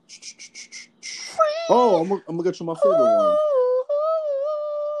 Oh, I'm gonna get you my favorite one.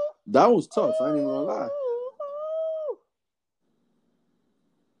 That was tough. I ain't even gonna lie.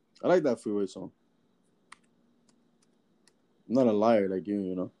 I like that Freeway song. I'm not a liar like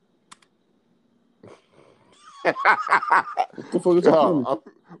you know. What the fuck is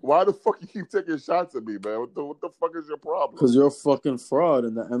why the fuck you keep taking shots at me, man? What the fuck is your problem? Because you're a fucking fraud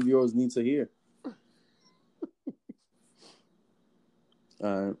and the MVOs need to hear.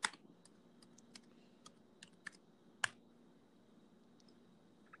 All right.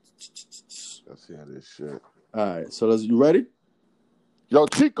 Let's hear this shit. All right, so you ready? Yo,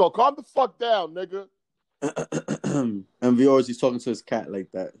 Chico, calm the fuck down, nigga. MVOs, he's talking to his cat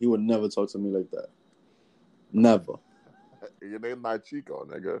like that. He would never talk to me like that. Never. Your name not Chico,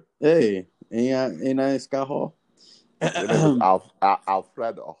 nigga. Hey, ain't I Scott Hall? Your name is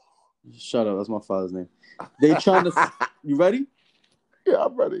Alfredo. Shut up, that's my father's name. They trying to... You ready? Yeah,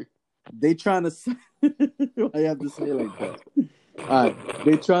 I'm ready. They trying to... Why you have to say it like that? All right.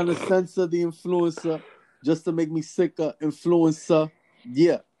 They trying to censor the influencer just to make me sicker. Influencer.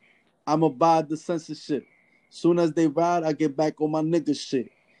 Yeah. I'm about the censorship. Soon as they ride, I get back on my nigga shit.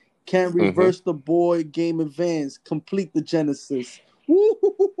 Can't reverse the boy game advance. Complete the genesis. Yo,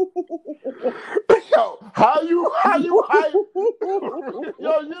 how you hype?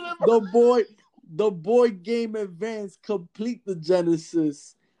 Yo, you the boy game advance. Complete the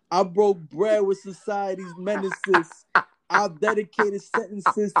genesis. I broke bread with society's menaces. I've dedicated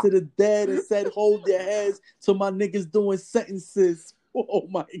sentences to the dead and said, hold their heads to my niggas doing sentences. Oh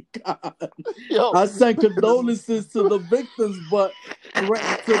my God. Yo. I sent condolences to the victims, but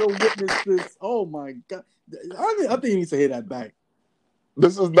threats to the witnesses. Oh my God. I think you need to hear that back.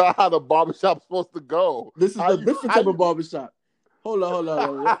 This is not how the barbershop's supposed to go. This is a different type of barbershop. Hold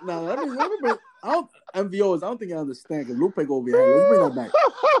on. Now, let me bring, MVOs, I don't think I understand because Lupe go over here. Let's bring that back.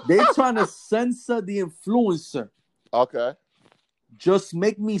 They trying to censor the influencer. Okay. Just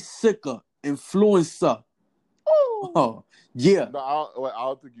make me sicker. Influencer. Oh, yeah. No, I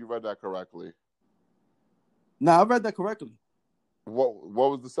don't think you read that correctly. No, I read that correctly. What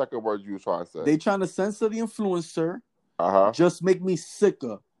was the second word you were trying to say? They trying to censor the influencer. Just make me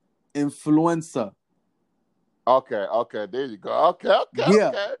sicker. Influencer. Okay. There you go. Okay.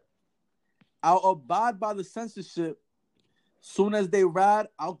 I'll abide by the censorship. Soon as they ride,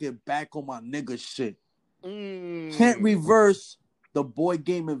 I'll get back on my nigga shit. Can't reverse the boy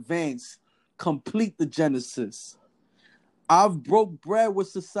game advance. Complete the genesis. I've broke bread with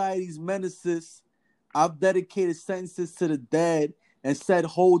society's menaces. I've dedicated sentences to the dead and said,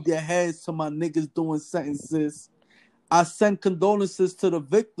 hold their heads to my niggas doing sentences. I sent condolences to the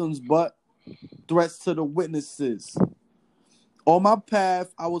victims, but threats to the witnesses. On my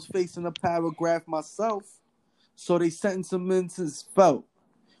path, I was facing a paragraph myself. so they sentiments felt.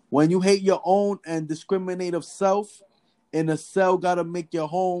 When you hate your own and discriminate of self, in a cell gotta make your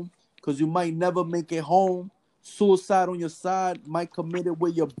home, cause you might never make it home. Suicide on your side, might commit it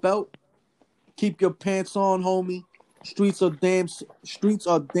with your belt. Keep your pants on, homie. Streets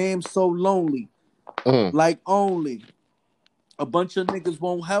are damn so lonely. Like only a bunch of niggas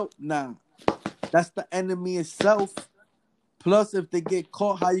won't help. Nah, that's the enemy itself. Plus, if they get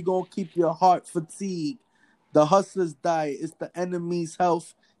caught, how you gonna keep your heart fatigued? The hustler's diet is the enemy's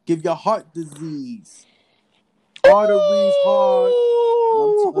health. Give your heart disease. Arteries hard.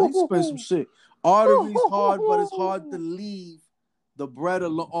 He's spent some shit. Arteries hard, but it's hard to leave. The bread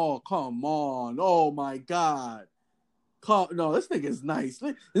alone. Oh, come on. Oh my God. No, this nigga's nice.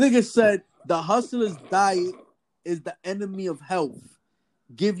 The nigga said the hustler's diet is the enemy of health.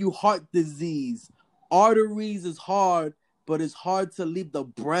 Give you heart disease. Arteries is hard, but it's hard to leave the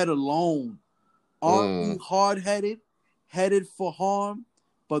bread alone. Aren't we hard-headed, headed for harm,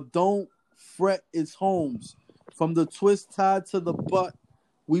 but don't fret its homes. From the twist tied to the butt,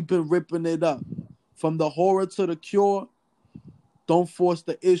 we've been ripping it up. From the horror to the cure, don't force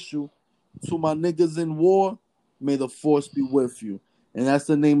the issue. To my niggas in war, may the force be with you. And that's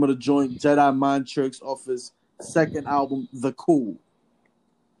the name of the joint, Jedi Mind Tricks, off his second album, The Cool.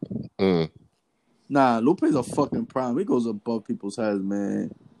 Nah, Lupe's a fucking prime. He goes above people's heads,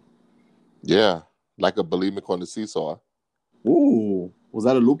 man. Yeah, like a bulimic on the seesaw. Ooh, was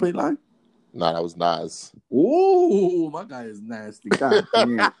that a Lupe line? Nah, that was Nas. Ooh, my guy is nasty. God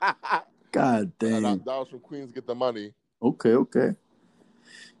damn. God damn. That was from Queens Get the Money. Okay. You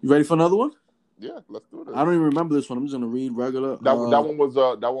ready for another one? Yeah, let's do this. I don't even remember this one. I'm just gonna read regular. That one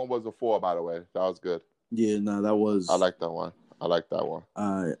was a 4, by the way. That was good. Yeah, that was. I like that one. All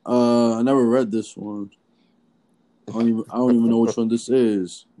right. I never read this one. I don't even know which one this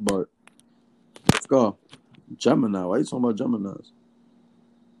is. But let's go. Gemini. Why are you talking about Geminis?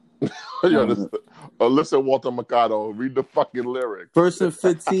 Listen, Walter Mercado, read the fucking lyrics. 1st and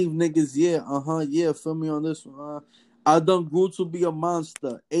 15th niggas, yeah, feel me on this one. I done grew to be a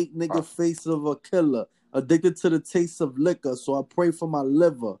monster, 8 nigga face of a killer, addicted to the taste of liquor, so I pray for my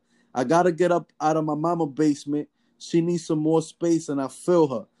liver. I gotta get up out of my mama basement. She needs some more space, and I feel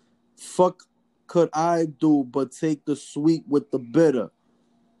her. Fuck could I do but take the sweet with the bitter?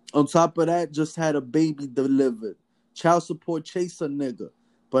 On top of that, just had a baby delivered. Child support chase a nigga,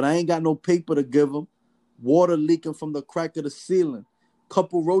 but I ain't got no paper to give him. Water leaking from the crack of the ceiling.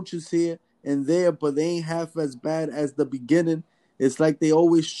 Couple roaches here and there, but they ain't half as bad as the beginning. It's like they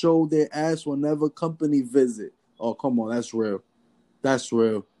always show their ass whenever company visit. Oh, come on, that's real. That's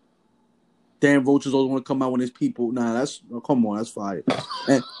real. Damn, roaches always want to come out when there's people. Nah, come on, that's fire.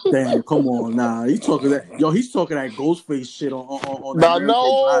 And, damn, come on, nah. He's talking that Ghostface shit on that.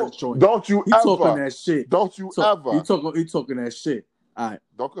 No, don't you he ever. Talking that shit. Don't you ever. He talking that shit. All right.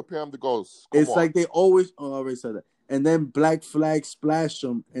 Don't compare him to Ghost. It's like they always. Oh, I already said that. And then Black Flag splash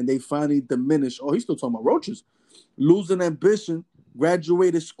them, and they finally diminish. Oh, he's still talking about roaches. Losing ambition.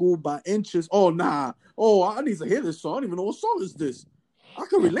 Graduated school by inches. Oh, nah. Oh, I need to hear this song. I don't even know what song is this. I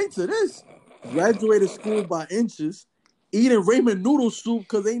can relate to this. Graduated school by inches. Eating ramen noodle soup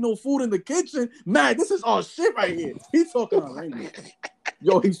because ain't no food in the kitchen. Man, this is all shit right here. He's talking on language.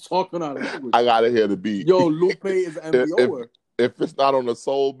 Yo, he's talking on language. I gotta hear the beat. Yo, Lupe is an MVOer. If it's not on the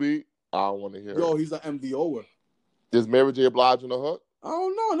soul beat, I don't want to hear it. Yo, he's an MVOer. Is Mary J. Blige on the hook? I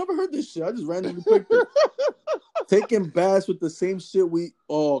don't know. I never heard this shit. I just randomly picked it. Taking baths with the same shit we...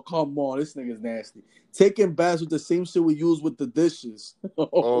 Oh, come on. This nigga's nasty. Taking baths with the same shit we use with the dishes.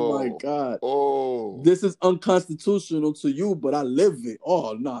 Oh, my God. Oh. This is unconstitutional to you, but I live it.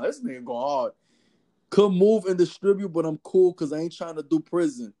 Oh, nah. This nigga go hard. Could move and distribute, but I'm cool because I ain't trying to do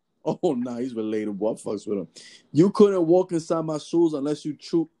prison. Oh, nah. He's relatable. I fucks with him. You couldn't walk inside my shoes unless you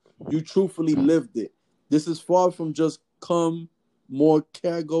truthfully lived it. This is far from just come more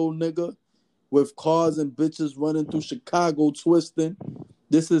cargo, nigga. With cars and bitches running through Chicago twisting.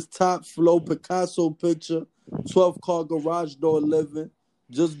 This is top flow Picasso picture. 12-car garage door living.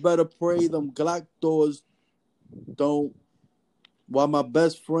 Just better pray them Glock doors don't. While my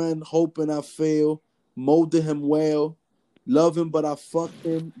best friend hoping I fail. Molded him well. Love him, but I fucked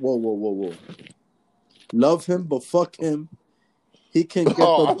him. Whoa. Love him, but fuck him. He can get the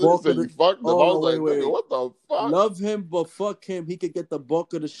bulk of the... wait. What the fuck? Love him, but fuck him. He can get the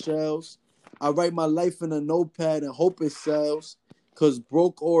bulk of the shells. I write my life in a notepad and hope it sells. Cause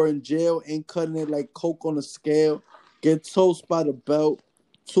broke or in jail ain't cutting it like coke on a scale. Get toast by the belt.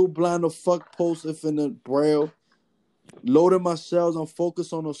 Too blind to fuck post if in the braille. Loading my shells, I'm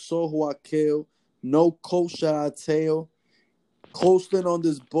focused on the soul who I kill. No coat shall I tail. Coasting on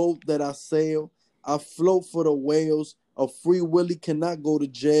this boat that I sail. I float for the whales. A free Willie cannot go to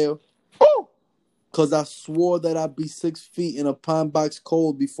jail. Cause I swore that I'd be 6 feet in a pine box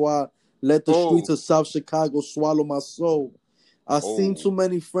cold before I let the streets of South Chicago swallow my soul. I seen too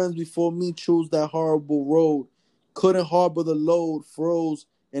many friends before me choose that horrible road. Couldn't harbor the load, froze,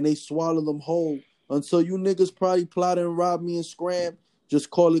 and they swallowed them whole. Until you niggas probably plot and rob me and scram, just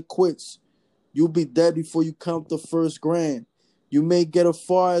call it quits. You'll be dead before you count the first grand. You may get as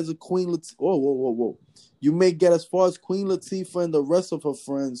far as Queen Latifah. You may get as far as Queen Latifah and the rest of her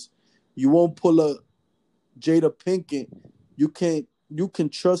friends. You won't pull a Jada Pinkett. You can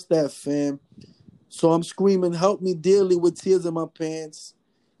trust that, fam. So I'm screaming, help me dearly with tears in my pants.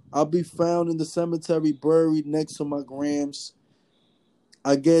 I'll be found in the cemetery buried next to my grams.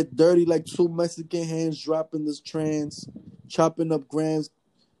 I get dirty like 2 Mexican hands dropping this trans, chopping up grams,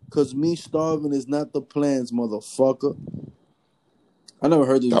 cause me starving is not the plans, motherfucker. I never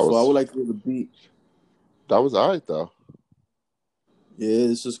heard this before. I would like to hear the beat. That was alright though.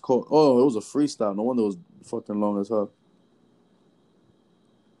 Yeah, it's just called. Oh, it was a freestyle. No wonder it was fucking long as hell.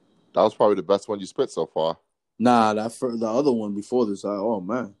 That was probably the best one you spit so far. Nah, the other one before this. Oh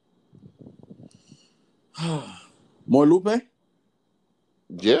man. More Lupe?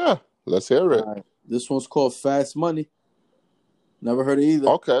 Yeah, let's hear it. Right. This one's called Fast Money. Never heard it either.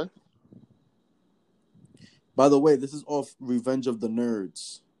 Okay. By the way, this is off Revenge of the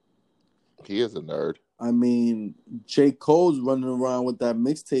Nerds. He is a nerd. I mean, J. Cole's running around with that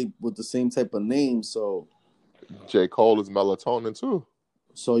mixtape with the same type of name, so... J. Cole is melatonin, too.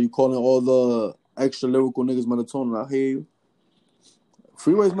 So you calling all the extra lyrical niggas melatonin? I hear you.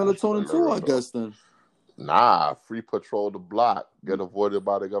 Freeway's melatonin, too, I guess, then. Nah, free patrol the block. Get avoided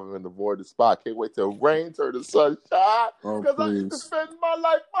by the government, avoid the spot. Can't wait till rain turn to sunshine. Because I need to spend my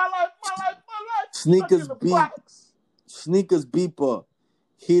life. Sneakers beeper.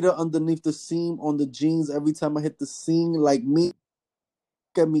 Heater underneath the seam on the jeans. Every time I hit the scene, like me,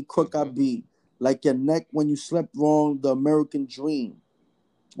 look at me, crook I be. Like your neck when you slept wrong, the American dream.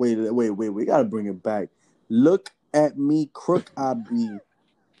 Wait, we gotta bring it back. Look at me, crook I be.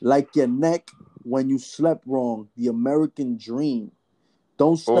 Like your neck when you slept wrong, the American dream.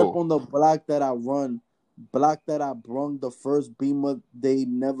 Don't step on the block that I run. Block that I brung, the first beamer they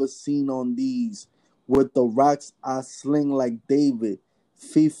never seen on these. With the rocks I sling like David.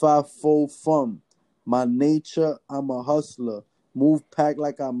 FIFA full fun. My nature, I'm a hustler. Move pack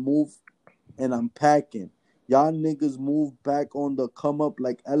like I move and I'm packing. Y'all niggas move back on the come up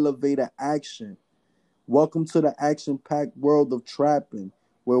like elevator action. Welcome to the action-packed world of trapping,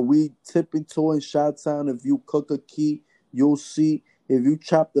 where we tipping toe in Chi-Town. If you cook a key, you'll see. If you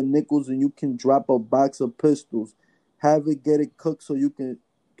chop the nickels and you can drop a box of pistols, have it get it cooked so you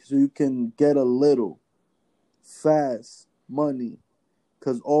can get a little fast money.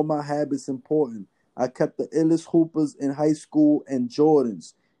 Cause all my habits important. I kept the illest hoopers in high school and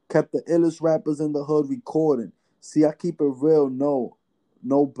Jordans. Kept the illest rappers in the hood recording. See, I keep it real, no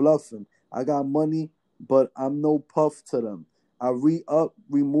bluffing. I got money, but I'm no puff to them. I re-up,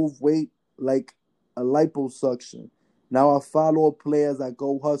 remove weight like a liposuction. Now I follow a play as I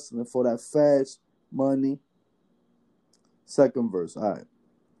go hustling for that fast money. Second verse, all right.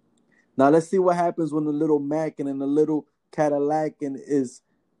 Now let's see what happens when the little Mackin and the little Cadillacin is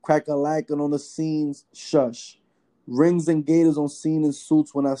crack-a-lackin' on the scenes. Shush. Rings and gators on scene in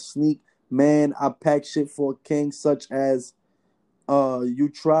suits when I sneak. Man, I pack shit for a king such as you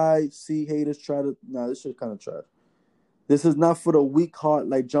try, see haters try to... Nah, this shit kind of trash. This is not for the weak heart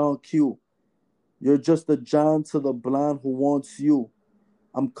like John Q. You're just a John to the blonde who wants you.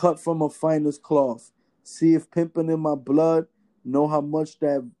 I'm cut from a finest cloth. See if pimping in my blood, know how much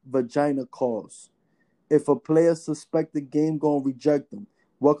that vagina costs. If a player suspect the game, gonna reject them.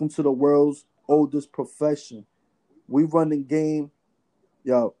 Welcome to the world's oldest profession. We run the game.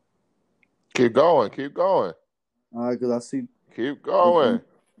 Yo. Keep going. All right, because I see... Keep going.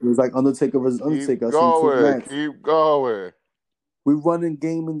 It was like Undertaker versus Undertaker. Keep going. We running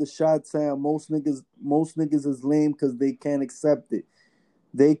game in the Chi-Town. Most niggas is lame because they can't accept it.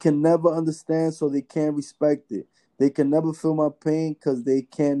 They can never understand, so they can't respect it. They can never feel my pain because they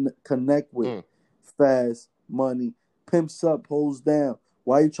can't connect with fast money. Pimps up, hoes down.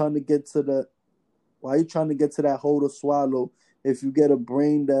 Why you trying to get to that hole to swallow? If you get a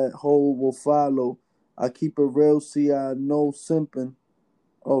brain, that hole will follow. I keep it real, see, I know simping.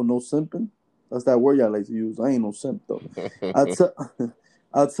 Oh, no simping? That's that word y'all like to use. I ain't no simp, though.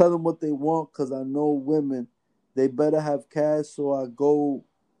 I tell them what they want because I know women. They better have cash, so I go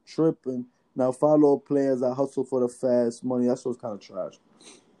tripping. Now follow players. I hustle for the fast money. That was kind of trash.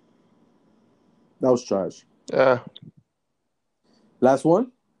 That was trash. Yeah. Last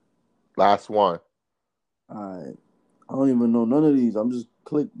one? Last one. I don't even know none of these. I'm just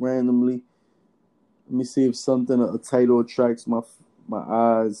click randomly. Let me see if a title attracts my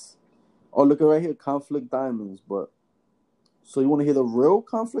eyes. Oh, look at right here, Conflict Diamonds. But so you want to hear the real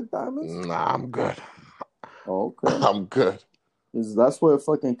Conflict Diamonds? Nah, I'm good. Oh, okay. I'm good. That's where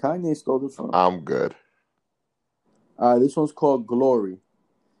fucking Kanye stole it from. I'm good. All right, this one's called Glory.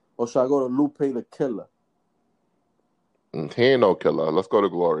 Or should I go to Lupe the Killer? He ain't no killer. Let's go to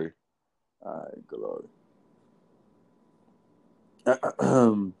Glory. All right, Glory.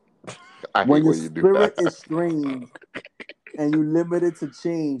 I When hate your when you do that. spirit is strange and you limited to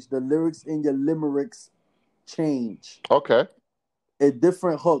change, the lyrics in your limericks change. Okay. A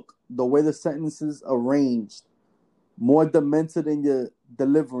different hook, the way the sentences arranged. More demented in your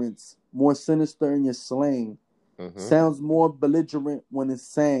deliverance, more sinister in your slang. Mm-hmm. Sounds more belligerent when it's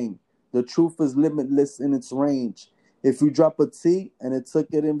sang. The truth is limitless in its range. If you drop a T and it took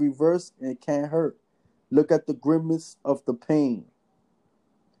it in reverse, it can't hurt. Look at the grimace of the pain.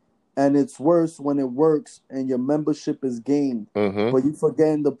 And it's worse when it works and your membership is gained. Mm-hmm. But you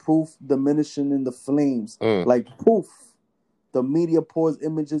forgetting the proof diminishing in the flames. Mm. Like poof, the media pours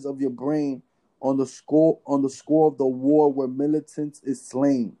images of your brain on the score of the war where militants is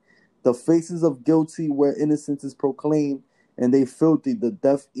slain. The faces of guilty where innocence is proclaimed, and they filthy. The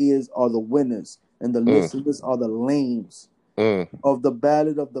deaf ears are the winners, and the listeners are the lames. Of the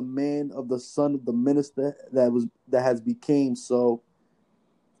ballad of the man of the son of the minister that has became so.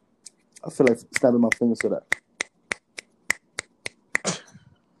 I feel like snapping my fingers for that.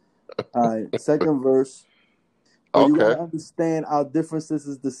 All right, second verse. But you gotta understand our differences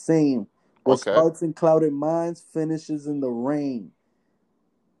is the same. What starts in clouded minds finishes in the rain.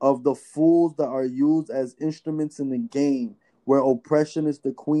 Of the fools that are used as instruments in the game, where oppression is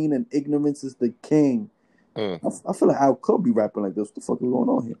the queen and ignorance is the king. I feel like Al could be rapping like this. What the fuck is going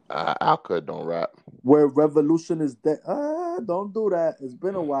on here? Al could don't rap. Where revolution is dead. Don't do that. It's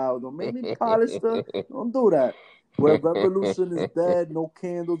been a while. Don't make me polish the. Don't do that. Where revolution is dead, no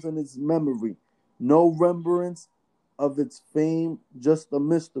candles in its memory, no remembrance of its fame, just a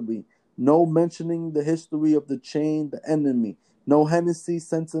mystery. No mentioning the history of the chain, the enemy. No Hennessy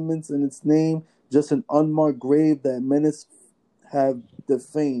sentiments in its name, just an unmarked grave that menace have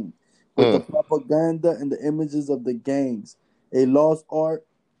defamed. With the propaganda and the images of the gangs. A lost art,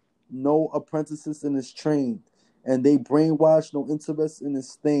 no apprentices in its train. And they brainwash, no interest in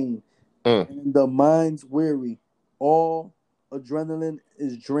its stain. And the mind's weary. All adrenaline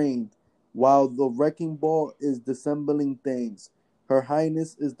is drained. While the wrecking ball is dissembling things. Her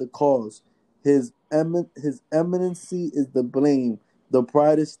highness is the cause. His eminency is the blame. The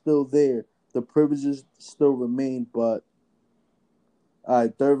pride is still there. The privileges still remain. But, all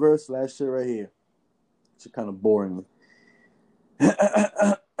right, third verse, last shit right here. It's kind of boring.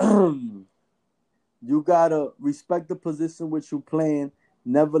 You gotta respect the position which you playing.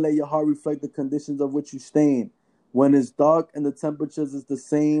 Never let your heart reflect the conditions of which you stand. When it's dark and the temperatures is the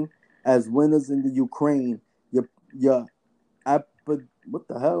same as winters in the Ukraine, your what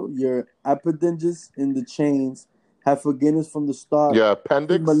the hell? Your appendages in the chains have forgiveness from the start. Your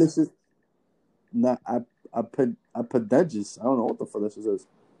appendix? Malicious. Not appendages. I don't know what the fuck this is.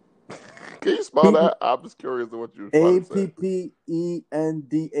 Can you spell that? I'm just curious of what you're trying to say.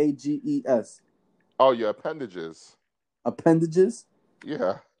 Appendages. Oh, your appendages. Appendages?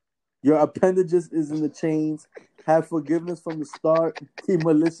 Yeah. Your appendages is in the chains. Have forgiveness from the start. Keep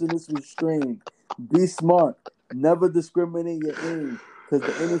maliciousness restrained. Be smart. Never discriminate your aim. Because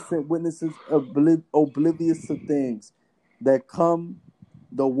the innocent witnesses oblivious to things that come.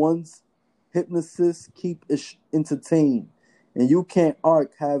 The ones hypnosis keep entertained. And you can't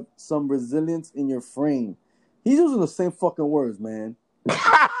have some resilience in your frame. He's using the same fucking words, man.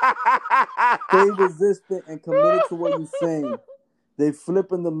 Stay resistant and committed to what you're saying. They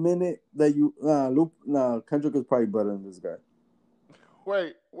flip in the minute that you Kendrick is probably better than this guy.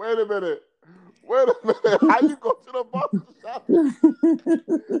 Wait a minute. How you go to the barber shop?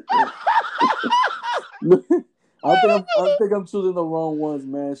 I think I'm choosing the wrong ones,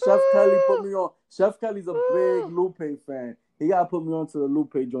 man. Chef Kelly put me on. Chef Kelly's a big Lupe fan. He gotta put me on to the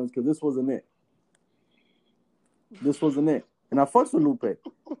Lupe joints because this wasn't it. And I fucks with Lupe,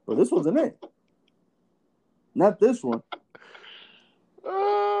 but this wasn't it. Not this one.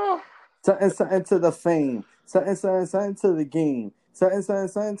 Something to the fame. Something to the game.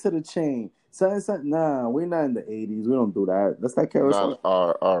 Something to the chain. Something. Nah, we're not in the 80s. We don't do that. That's not Carol song.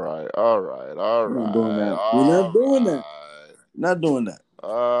 All right. We're not doing that. We're not doing that. Not doing that.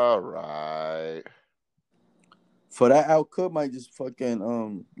 All right. For that, Al Cook might just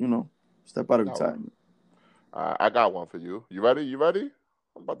fucking step out of retirement. I got one for you. You ready?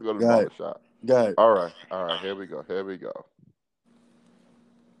 I'm about to go to the barbershop. Go ahead. All right. Here we go.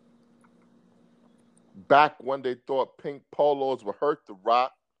 Back when they thought pink polos would hurt the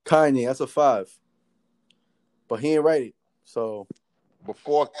Rock. Kanye, that's a 5. But he ain't write it. So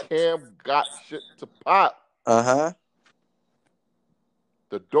before Cam got shit to pop. Uh-huh.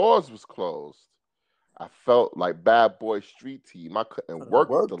 The doors was closed. I felt like Bad Boy Street Team. I couldn't work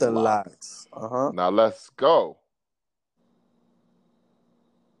the lots. Uh-huh. Now let's go.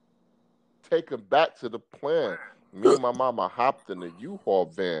 Take him back to the plan. Me and my mama hopped in the U-Haul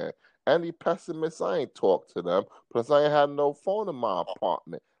van. Any pessimists, I ain't talked to them. Plus, I ain't had no phone in my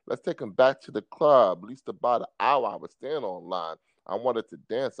apartment. Let's take him back to the club. At least about an hour, I was standing online. I wanted to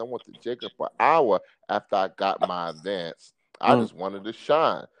dance. I went to Jacob for an hour after I got my advance. I just wanted to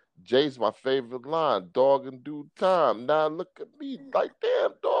shine. Jay's my favorite line. Dog in due time. Now look at me like,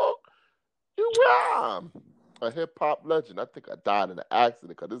 damn, dog. You rhyme. A hip-hop legend. I think I died in an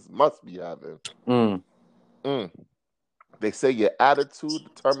accident because this must be heaven. They say your attitude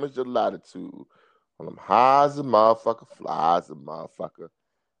determines your latitude. When I'm high as a motherfucker, fly as a motherfucker.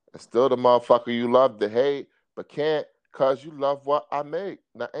 And still the motherfucker you love to hate, but can't because you love what I make.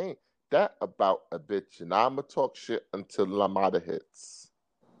 Now ain't that about a bitch? And I'ma talk shit until Lamada hits.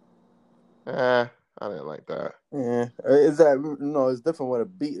 I didn't like that. Yeah. Is that, no, it's different when a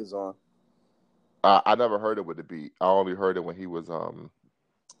beat is on. I never heard it with the beat. I only heard it when he was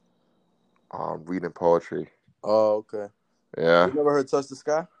reading poetry. Oh, okay. Yeah. You never heard Touch the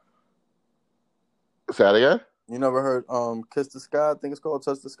Sky? Say that again? You never heard Kiss the Sky? I think it's called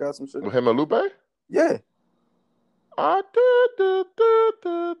Touch the Sky, some shit. With him and Lupe? Yeah. I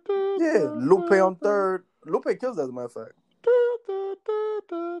Yeah, Lupe on third. Lupe kills that, as a matter of fact.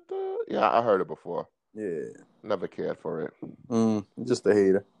 Yeah, I heard it before. Yeah. Never cared for it. Just a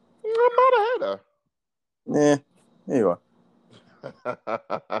hater. I'm not a hater. Yeah, here you are.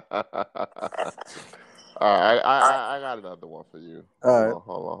 All right, I got another one for you. All right.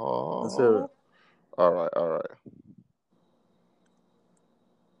 Hold on. Let's hear it. All right.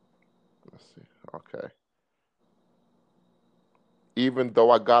 Let's see. Okay. Even though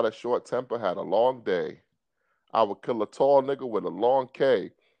I got a short temper, had a long day, I would kill a tall nigga with a long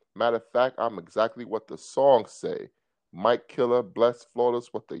K. Matter of fact, I'm exactly what the songs say. Mike Killer, bless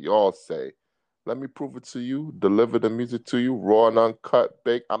flawless, what the y'all say. Let me prove it to you. Deliver the music to you. Raw and uncut,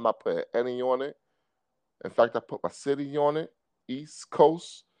 baked. I'm not putting any on it. In fact, I put my city on it. East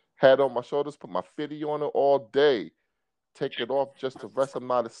Coast. Head on my shoulders. Put my 50 on it all day. Take it off just to rest. I'm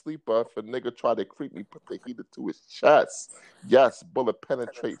not a sleeper. If a nigga try to creep me, put the heater to his chest. Yes, bullet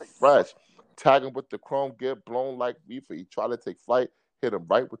penetrate fresh. Tag him with the chrome, get blown like reefer. He try to take flight. Hit him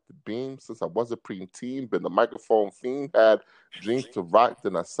right with the beam. Since I was a preteen, been the microphone fiend, had dreams to rock.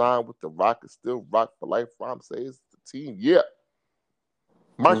 Then I signed with the Rock and still rock for life. Rhyme says the team, yeah.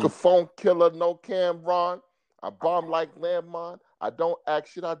 Microphone killer, no Cameron. I bomb like landmine. I don't act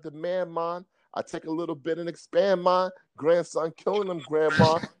shit, I demand mine. I take a little bit and expand mine. Grandson killing them,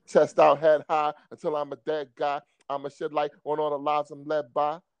 grandma. Chest out, head high until I'm a dead guy. I'm a shit like on all the lives I'm led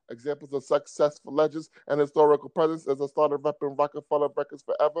by. Examples of successful legends and historical presence as I started repping Rockefeller Records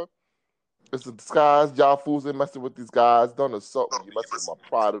forever. It's a disguise. Y'all fools ain't messing with these guys. Don't assault me. You messing with my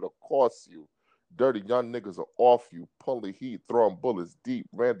pride, it'll cost you. Dirty young niggas are off you. Pulling heat, throwing bullets deep.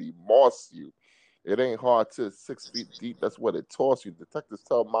 Randy Moss you. It ain't hard to 6 feet deep. That's where they toss you. Detectives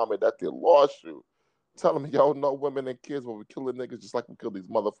tell mommy that they lost you. Tell them y'all know women and kids when we killing niggas just like we kill these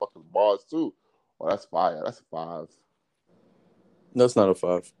motherfuckers bars too. Oh, that's fire. That's a 5. That's not a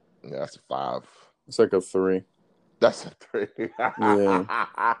 5. Yeah, that's a 5. It's like a 3. That's a 3. Yeah.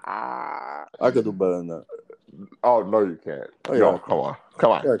 I could do better than that. Oh, no, you can't. Oh, yeah. No, come on.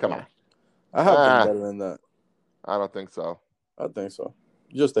 Yeah, come on. I have done better than that. I don't think so. I think so.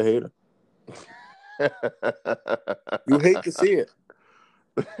 You're just a hater. You hate to see it.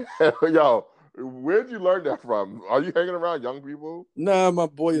 Yo, where'd you learn that from? Are you hanging around young people? Nah, my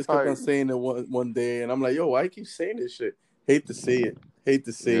boy just kept on saying it one day, and I'm like, yo, why you keep saying this shit? Hate to see it. Hate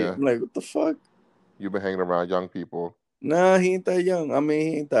to see it. I'm like, what the fuck? You've been hanging around young people. Nah, he ain't that young. I mean,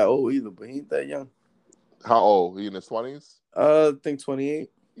 he ain't that old either, but he ain't that young. How old? He in his 20s? I think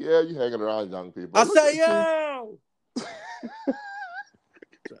 28. Yeah, you hanging around young people. I say, yo!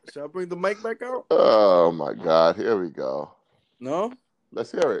 Should I bring the mic back out? Oh, my God. Here we go. No?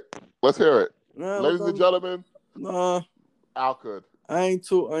 Let's hear it. Let's hear it. Nah, ladies and gentlemen. Nah. Al could. I ain't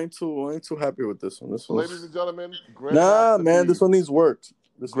too happy with this one. Ladies and gentlemen. Man, this one needs work.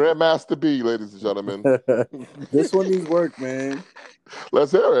 Grandmaster B, ladies and gentlemen. This one needs work, man.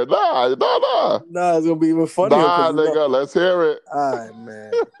 Let's hear it. Nah, it's gonna be even funnier. Nah, nigga, let's hear it. All right,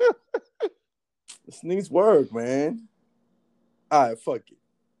 man. This needs work, man. All right, fuck it.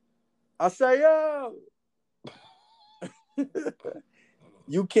 I say, yo.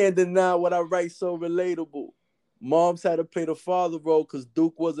 You can't deny what I write so relatable. Moms had to play the father role because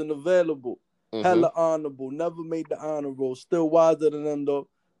Duke wasn't available. Hella honorable, never made the honor roll. Still wiser than them though.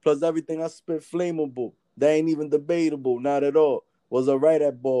 Plus everything I spit flammable. That ain't even debatable, not at all. Was I right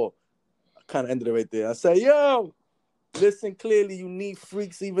at ball? I kind of ended it right there. I say, yo, listen clearly, you need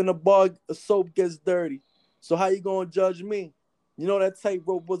freaks. Even a soap gets dirty. So how you gonna judge me? You know that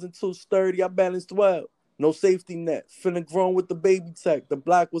tightrope wasn't too sturdy. I balanced well. No safety net. Feeling grown with the baby tech. The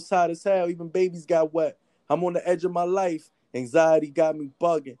block was hot as hell. Even babies got wet. I'm on the edge of my life. Anxiety got me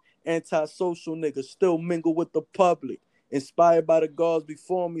bugging. Anti-social nigga. Still mingle with the public. Inspired by the gods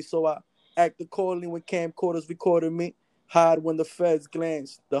before me. So I act accordingly when camcorders recorded me. Hide when the feds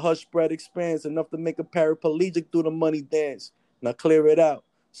glance. The hush spread expands. Enough to make a paraplegic do the money dance. Now clear it out.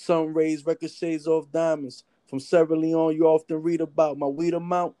 Sun rays ricochets off diamonds. From Sierra Leone, you often read about my weed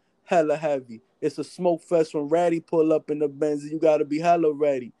amount. Hella heavy. It's a smoke fest when Ratty pull up in the Benz. You gotta be hella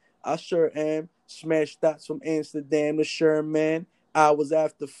ready. I sure am. Smash thoughts from Amsterdam to Sherman. I was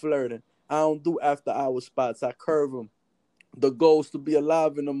after flirting. I don't do after hour spots. I curve them. The goal is to be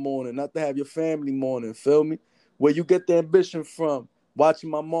alive in the morning, not to have your family mourning. Feel me? Where you get the ambition from? Watching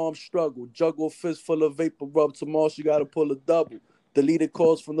my mom struggle. Juggle a fist full of vapor rub. Tomorrow she gotta pull a double. Deleted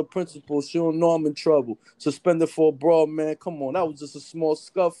calls from the principal. She don't know I'm in trouble. Suspended for a broad man. Come on, that was just a small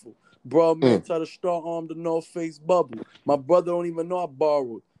scuffle. Broad man try to strong arm the North Face bubble. My brother don't even know I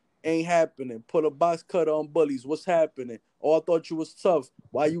borrowed. Ain't happening. Put a box cutter on bullies. What's happening? Oh, I thought you was tough.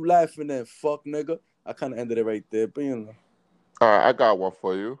 Why you laughing then? Fuck, nigga. I kind of ended it right there, but you know. All right, I got one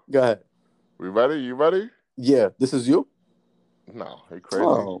for you. Go ahead. We ready? You ready? Yeah. This is you? No, you crazy.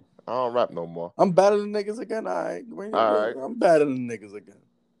 Oh. I don't rap no more. I'm battling niggas again? All right. I'm battling niggas again.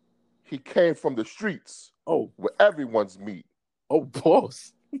 He came from the streets. Oh. Where everyone's meet. Oh,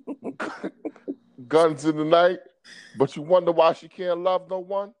 boss. Guns in the night. But you wonder why she can't love no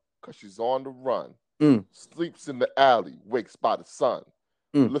one? Because she's on the run. Sleeps in the alley. Wakes by the sun.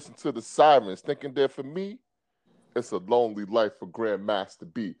 Listen to the sirens. Thinking they're for me. It's a lonely life for Grandmaster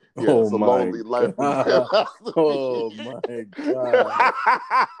B. Yeah, it's a lonely life for Grandmaster B. Oh, my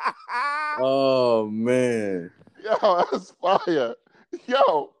God. Oh, man. Yo, that's fire.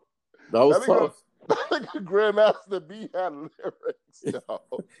 Yo. That was tough. That nigga Grandmaster B had lyrics, yo.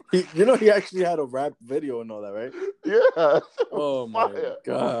 He actually had a rap video and all that, right? Yeah. Oh, my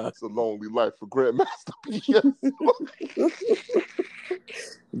God. It's a lonely life for Grandmaster B.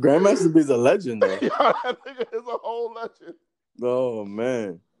 Grandmaster B's a legend, though. Yo, that nigga is a whole legend. Oh,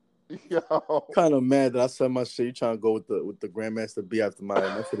 man. Yo. Kind of mad that I said my shit. You trying to go with the Grandmaster B after mine.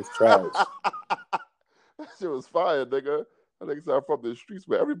 That shit is trash. That shit was fire, nigga. I think I'm from the streets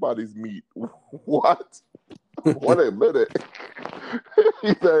where everybody's meat. What? What a minute. He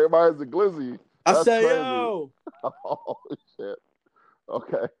said everybody's a glizzy. That's I say, crazy. yo. Oh, shit.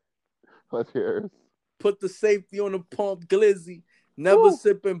 Okay. Let's hear it. Put the safety on the pump, glizzy. Never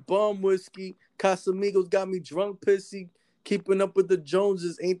sipping bum whiskey. Casamigos got me drunk, pissy. Keeping up with the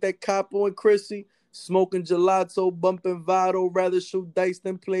Joneses. Ain't that Capo and Chrissy? Smoking gelato, bumping Vado. Rather shoot dice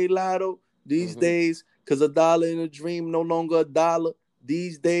than play lotto. These days, because $1 in a dream, no longer $1.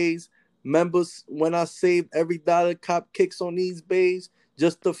 These days, members, when I saved every dollar, cop kicks on these bays.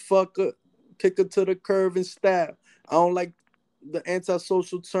 Just to fuck her, kick her to the curve and style. I don't like the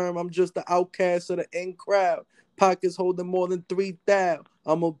antisocial term. I'm just the outcast of the in crowd. Pockets holding more than 3,000.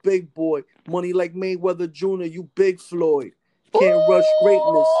 I'm a big boy. Money like Mayweather Jr., you big Floyd. Can't rush greatness.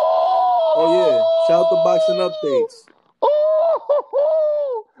 Oh, yeah. Shout out to Boxing Updates.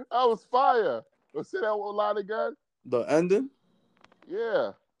 Oh, that was fire. Let's say that one line again. The ending?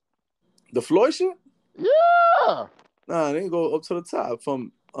 Yeah. The Floyd shit? Yeah. Nah, they go up to the top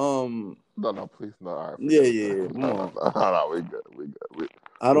from No, please, no. All right, yeah. Come on. No, we good.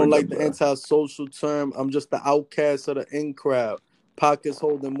 I don't like the antisocial term. I'm just the outcast of the in crowd. Pockets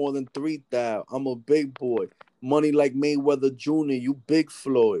holding more than 3,000. I'm a big boy. Money like Mayweather Jr., you big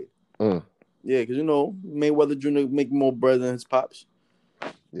Floyd. Yeah, because Mayweather Jr. make more bread than his pops.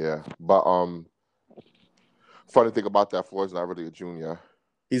 Yeah, but funny thing about that, Floyd's not really a junior.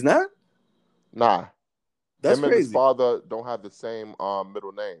 He's not? Nah. That's Him crazy. and his father don't have the same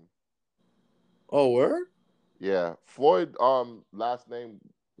middle name. Oh, word? Yeah. Floyd last name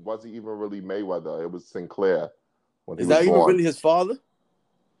wasn't even really Mayweather. It was Sinclair when he was born. Is that even really his father?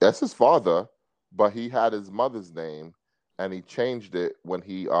 That's his father, but he had his mother's name and he changed it when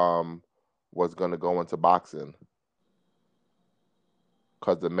he was gonna go into boxing.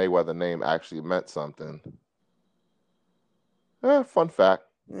 Because the Mayweather name actually meant something. Fun fact.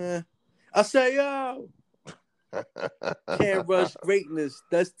 Yeah. I say, yo. Can't rush greatness.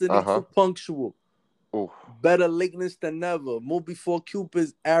 Destiny too punctual. Oof. Better lateness than never. Move before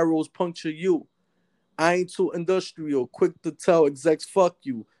Cupid's arrows puncture you. I ain't too industrial. Quick to tell execs fuck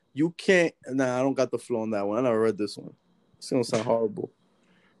you. You can't. Nah, I don't got the flow on that one. I never read this one. It's gonna sound horrible.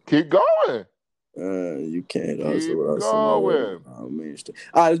 Keep going. You can't. Keep going. All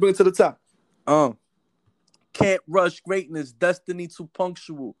right, let's bring it to the top. Can't rush greatness. Destiny too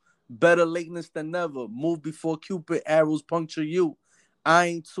punctual. Better lateness than never. Move before Cupid arrows puncture you. I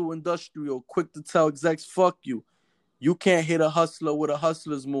ain't too industrial. Quick to tell execs fuck you. You can't hit a hustler with a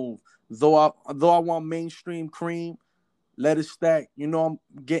hustler's move. Though I want mainstream cream, let it stack. You know I'm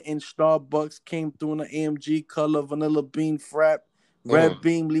getting Starbucks. Came through in an AMG color, vanilla bean frap. Red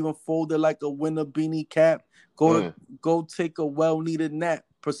beam, leaving folded like a winter beanie cap. Go take a well-needed nap.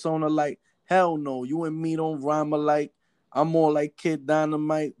 Persona like, hell no, you and me don't rhyme alike. I'm more like Kid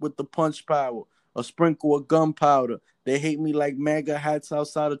Dynamite with the punch power. A sprinkle of gunpowder. They hate me like MAGA hats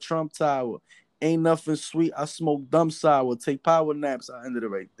outside of Trump Tower. Ain't nothing sweet. I smoke dumb sour. Take power naps. I ended it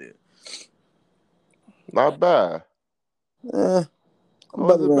right there. Not bad. I'm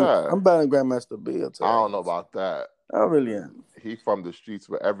better than Grandmaster B. I don't know about that. I really am. He from the streets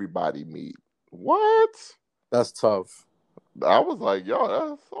where everybody meet. What? That's tough. I was like, yo,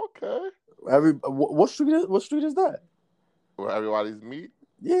 that's okay. What street is that? Where everybody's meet?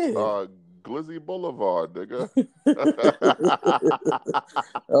 Yeah. Glizzy Boulevard, nigga.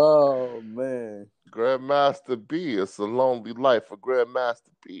 Oh man. Grandmaster B. It's a lonely life for Grandmaster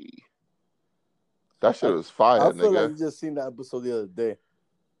B. That shit was fire, I feel nigga. like you just seen that episode the other day.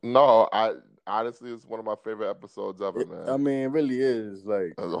 No, honestly, it's one of my favorite episodes ever, man. I mean, it really is.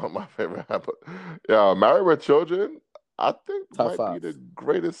 Like, it's one of my favorite episodes. Yeah, Married with Children, I think Top might 5. be the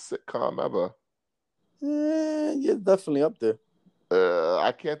greatest sitcom ever. Yeah, definitely up there.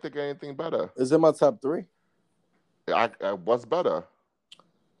 I can't think of anything better. Is it my top 3? What's better?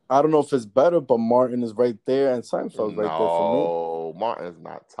 I don't know if it's better, but Martin is right there, and Seinfeld's right there for me. No, Martin's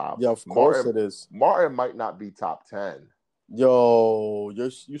not top. Yeah, of course it is. Martin might not be top 10. Yo,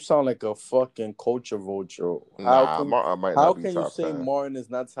 you sound like a fucking culture vulture. Martin might not be top 10. How can you say Martin is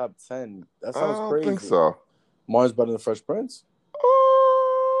not top 10? That sounds crazy. I don't think so. Martin's better than Fresh Prince?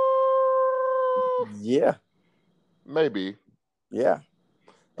 Yeah. Maybe. Yeah.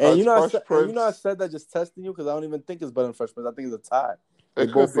 And you know, I said that just testing you because I don't even think it's better than Fresh Prince. I think it's a tie.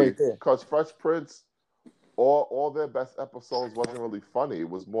 It could be because Fresh Prince, all their best episodes wasn't really funny. It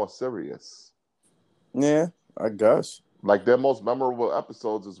was more serious. Yeah, I guess. Like their most memorable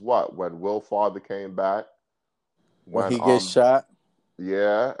episodes is what? When Will Father came back. When he gets shot.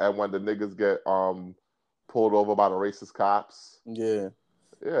 Yeah, and when the niggas get pulled over by the racist cops. Yeah.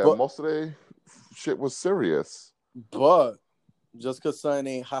 Yeah, most of their shit was serious. But just because something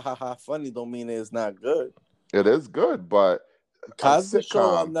ain't funny don't mean it's not good. It is good, but Cosby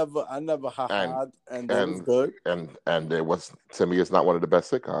Show I never and it was good. And it was, to me, it's not one of the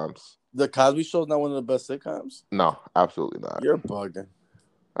best sitcoms. The Cosby Show is not one of the best sitcoms? No, absolutely not. You're bugging.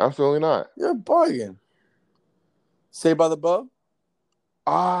 Absolutely not. You're bugging. Saved by the Bell?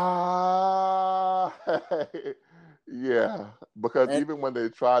 Yeah. Because even when they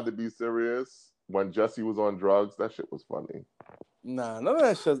tried to be serious, when Jesse was on drugs, that shit was funny. Nah, none of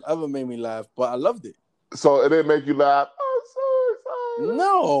that shit ever made me laugh, but I loved it. So it didn't make you laugh? I'm so excited.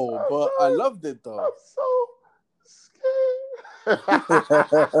 No, but I loved it though. I'm so scared.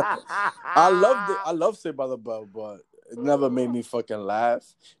 I loved it. I love Saved by the Bell, but it never made me fucking laugh.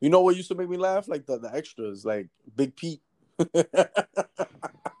 You know what used to make me laugh? Like the extras, like Big Pete.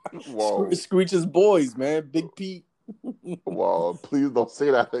 Whoa. Screech's boys, man. Big Pete. Well, please don't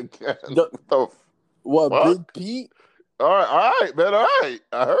say that again. What, Big Pete? All right, man. All right.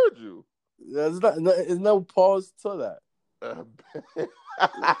 I heard you. There's no pause to that.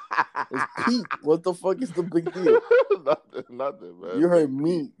 It's Pete. What the fuck is the big deal? Nothing, man. You heard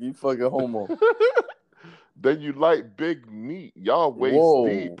meat. You fucking homo. Then you like big meat. Y'all waist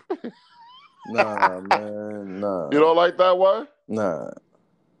deep. Nah, man. Nah. You don't like that one? Nah.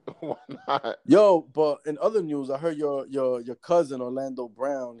 Why not? Yo, but in other news, I heard your cousin Orlando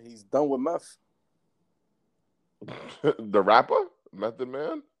Brown, he's done with meth. The rapper? Method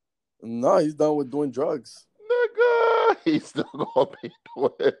Man? No, he's done with doing drugs. Nigga, he's still gonna be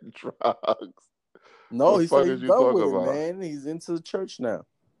doing drugs. No, he said he's done with it, man. He's into the church now.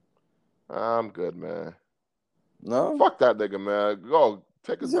 I'm good, man. No? Fuck that nigga, man. Go,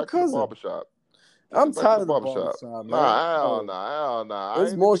 take us back to the barbershop. I'm tired of the barbershop, man. Nah, hell nah.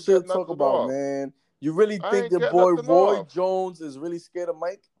 There's more shit to talk about, man. You really think your boy Roy Jones is really scared of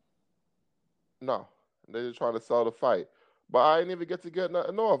Mike? No. They're just trying to sell the fight. But I ain't even get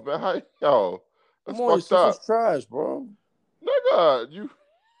nothing off, man. That's Come on, your fucked up. shit's trash, bro. Nigga,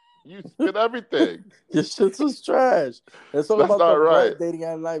 you spit everything. Your shit's was trash. Let's talk about not the right. dating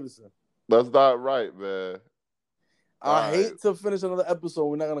Allen Iverson. That's not right, man. I hate to finish another episode.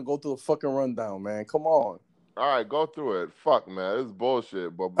 We're not gonna go through the fucking rundown, man. Come on. All right, go through it. Fuck, man, this is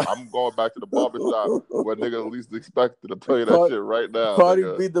bullshit. But I'm going back to the barbershop where nigga least expected to tell you that shit right now. Cardi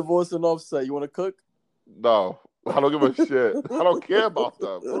nigga. B divorcing Offset. You want to cook? No, I don't give a shit. I don't care about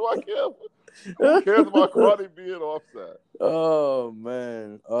them. What do I care? Who cares about Cardi B and Offset? Oh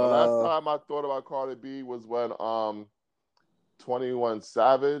man. The last time I thought about Cardi B was when 21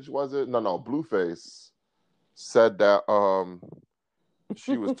 Savage, was it? No, Blueface said that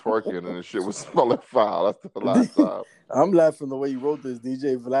she was twerking and the shit was smelling foul. That's the last time. I'm laughing the way you wrote this.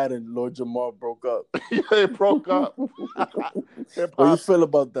 DJ Vlad and Lord Jamar broke up. Yeah, they broke up. What do you feel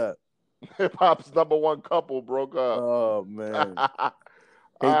about that? Hip hop's #1 couple broke up. Oh man.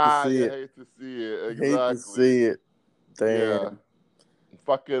 Hate to see it. Exactly. Hate to see it. Damn. Yeah.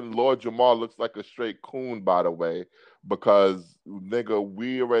 Fucking Lord Jamar looks like a straight coon, by the way, because nigga,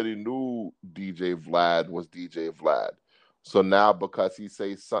 we already knew DJ Vlad was DJ Vlad. So now because he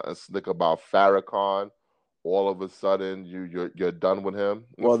says something slick about Farrakhan, all of a sudden you're done with him.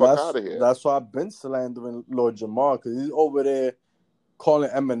 Well, fuck out of here. That's why I've been slandering Lord Jamar, because he's over there calling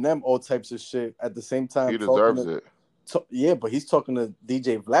Eminem all types of shit at the same time. He deserves it. Yeah, but he's talking to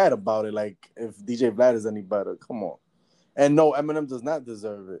DJ Vlad about it, like if DJ Vlad is any better. Come on. And no, Eminem does not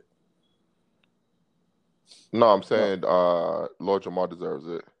deserve it. No, I'm saying Lord Jamar deserves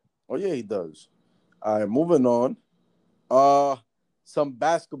it. Oh yeah, he does. All right, moving on. Some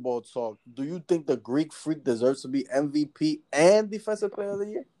basketball talk. Do you think the Greek Freak deserves to be MVP and Defensive Player of the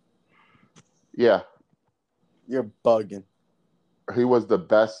Year? Yeah. You're bugging. He was the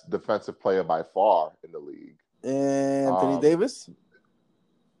best defensive player by far in the league. Anthony Davis?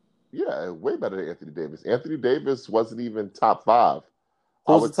 Yeah, way better than Anthony Davis. Anthony Davis wasn't even top 5.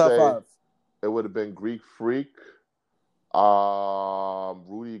 Who's the top 5? It would have been Greek Freak,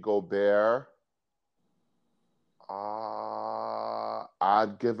 Rudy Gobert.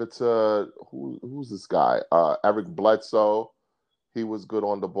 I'd give it to who's this guy? Eric Bledsoe. He was good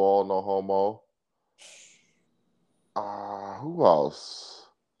on the ball, no homo. Who else?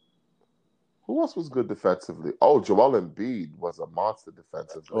 Who else was good defensively? Oh, Joel Embiid was a monster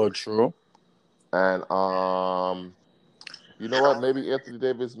defensively. Oh, true. And you know what? Maybe Anthony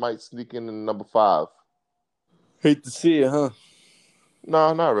Davis might sneak in number 5. Hate to see it, huh?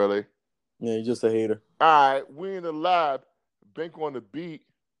 No, not really. Yeah, you're just a hater. All right, we in the lab. Bank on the beat.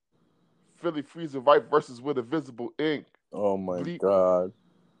 Philly Freezer right versus with Invisible Ink. Oh my God.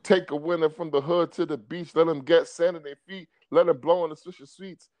 Take a winner from the hood to the beach. Let them get sand in their feet. Let them blow on the Swisher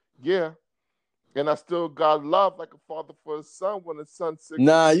Sweets. Yeah. And I still got love like a father for his son when his son 6.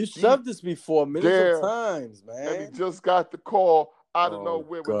 Nah, you shoved this before millions of times, man. And he just got the call out of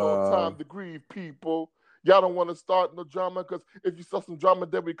nowhere with no time to grieve, people. Y'all don't want to start no drama because if you start some drama,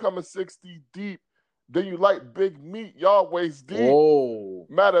 then we coming 60 deep. Then you like big meat, y'all waist deep. Whoa.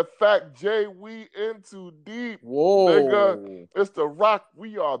 Matter of fact, Jay, we in too deep. Whoa. Nigga, it's the Rock.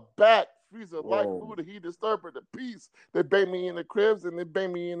 We are back. Freezer like Luda, he disturbed the peace. They bang me in the cribs and they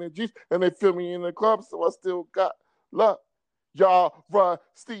bang me in the Jeeps and they feel me in the club, so I still got love. Y'all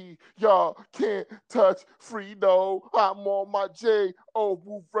rusty, y'all can't touch Fredo. I'm on my J.O.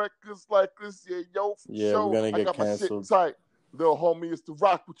 Move records like this, yo. Yeah, we're gonna get canceled. My shit tight. Little homie, it's the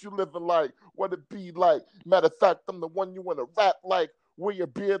Rock. What you living like? What it be like? Matter of fact, I'm the one you want to rap like. Where your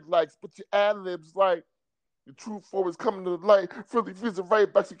beard likes, but your ad-libs like. The truth always coming to the light. Philly Freezer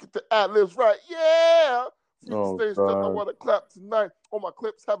right back to get the ad-libs right. Yeah! Stage I want to clap tonight. All my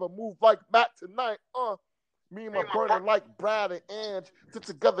clips have a move like Matt tonight. Me and my brother like Brad and Ange. Sit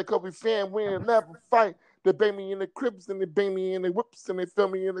together because we fan, we ain't never fight. They bang me in the cribs and they bang me in the whips and they fill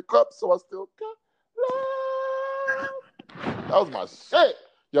me in the cup, so I still got love. That was my shit.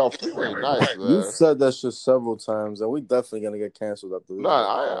 Yo, Freeway nice, man. You've said that shit several times, and we definitely gonna get canceled after this.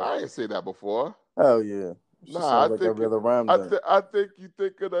 Nah, I ain't say that before. Hell yeah. Nah, I think you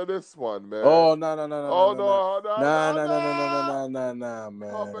thinking of this one, man. Oh no. Nah,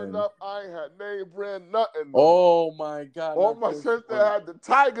 man. Coming up, I ain't had name brand nothing. Oh my God. All my shirts that had the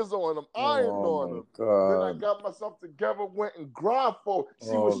Tigers on them, ironed on them. God. Then I got myself together, went and grind for.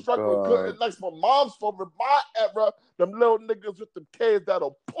 She was struggling good and nice for mom's for my era. Them little niggas with them K's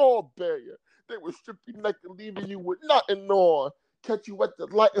that'll paw bear you. They would strip you naked, leaving you with nothing on. Catch you at the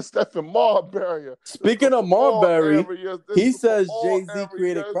light and Stephen Marbury. Speaking of Marbury, he says Jay-Z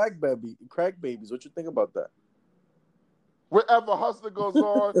created crack babies. What you think about that? Wherever Hustler goes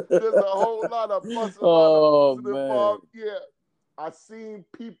on, there's a whole lot of fuss. Oh, man. Yeah. I seen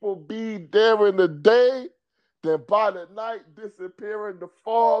people be there in the day, then by the night disappear in the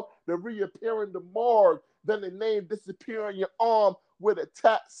fog, then reappear in the morgue. Then the name disappear on your arm with a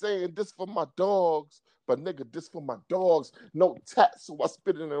tat saying, "This for my dogs." But nigga, this for my dogs. No tat, so I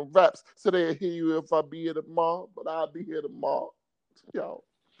spit it in raps. So they'll hear you if I be here tomorrow, but I'll be here tomorrow. Yo,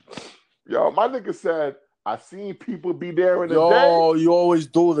 my nigga said, I seen people be there in the day. Yo, you always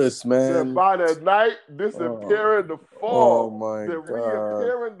do this, man. Then by the night, disappear in the Oh fog. my then God.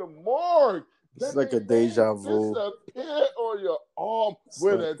 Reappear in the morgue. It's like a deja vu. Disappear on your arm It's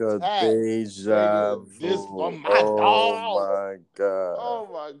with like a a tat. deja vu. This for my Oh dog. my God. Oh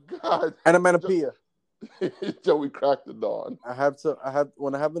my God. Onomatopoeia. Joey cracked the dawn.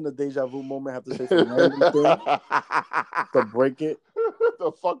 When I have in a deja vu moment, I have to say some random thing to break it. What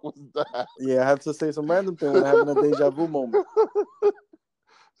the fuck was that? Yeah, I have to say some random thing when I have in a deja vu moment.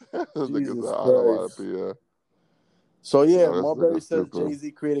 Jesus Christ. So yeah, Marbury says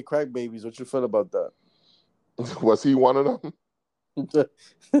Jay-Z created crack babies. What you feel about that? Was he one of them?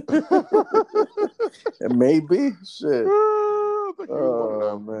 Maybe. Shit. I think he was one of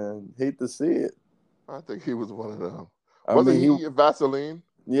them. Man, hate to see it. I think he was one of them. Wasn't he Vaseline?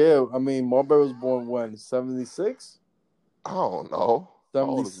 Yeah, I mean, Marbury was born when? 76? I don't know.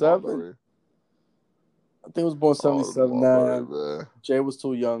 77? I think he was born 77. Nah, Jay was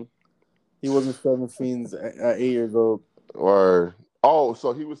too young. He wasn't serving fiends at 8 years old. Or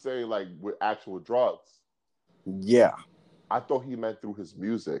so he was saying like with actual drugs. Yeah. I thought he meant through his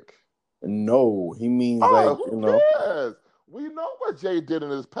music. No, he means who cares? We know what Jay did in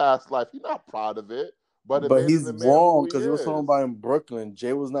his past life. He's not proud of it. But he's wrong because he was talking about in Brooklyn.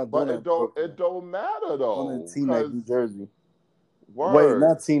 Jay was not doing that. But it don't matter though. Doing in Teaneck, New Jersey. Word. Wait,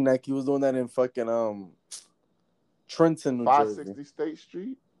 not Teaneck. He was doing that in fucking Trenton, New Jersey. 560 State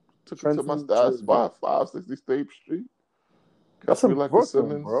Street. Took it to my dad's spot. 560 State Street. That's in like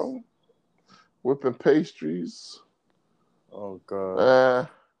Brooklyn, bro. Whipping pastries. Oh God.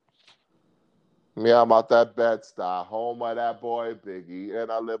 Me, I'm out that Bed-Stuy, home of that boy Biggie, and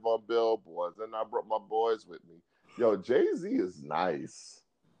I live on billboards, and I brought my boys with me. Yo, Jay-Z is nice.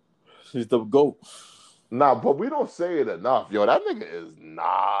 He's the GOAT. Nah, but we don't say it enough. Yo, that nigga is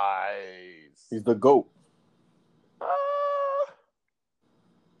nice. He's the GOAT.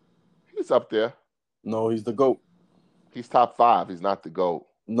 He's up there. No, he's the GOAT. He's top 5. He's not the GOAT.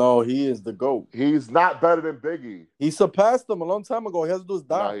 No, he is the GOAT. He's not better than Biggie. He surpassed him a long time ago. He has to do is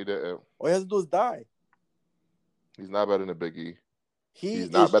die. No, he didn't. All he has to do is die. He's not better than Biggie. He's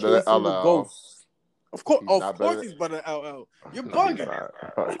not better than LL. Of course he's better than LL. You're bugging.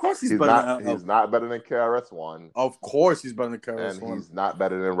 Of course he's better than LL. He's not better than KRS-One. Of course he's better than KRS-One. And he's not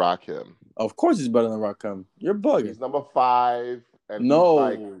better than Rakim. Of course he's better than Rakim. You're bugging. He's number 5. And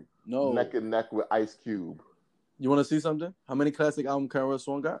no. Neck and neck with Ice Cube. You want to see something? How many classic albums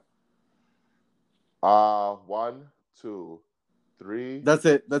KRS-One got? 1, 2, 3. That's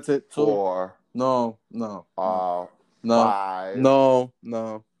it. 2. 4. No. 5. No.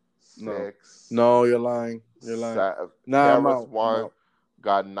 6. No, you're lying. 7. Nah, KRS-One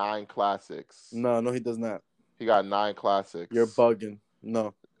got 9 classics. No, he does not. He got 9 classics. You're bugging.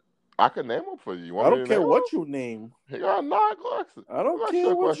 No. I can name them for you. I don't care what you name. He got 9 classics. I don't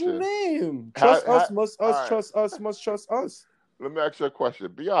care what you name. Trust us, must us, trust us, must trust us. Let me ask you a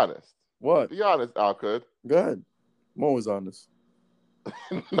question. Be honest. What? Be honest, Alkud. Go ahead. I'm always honest.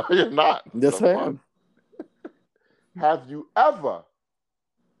 No, you're not. Yes, I am. Have you ever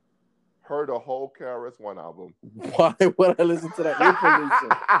heard a whole KRS-One album? Why would I listen to that ear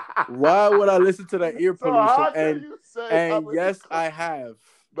pollution? Why would I listen to that ear pollution? And yes, I have.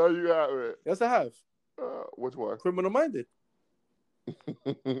 No, you haven't. Yes, I have. Which one? Criminal Minded.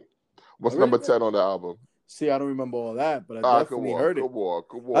 What's number 10 on the album? See, I don't remember all that, but I definitely heard it. Come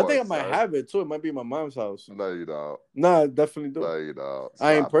on, I think I might have it too. It might be in my mom's house. No, you don't. No, I definitely do. No, you don't.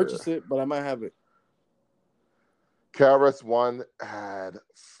 I ain't purchased it, but I might have it. KRS-One had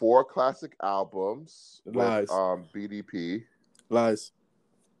 4 classic albums. Lies. With BDP. Lies.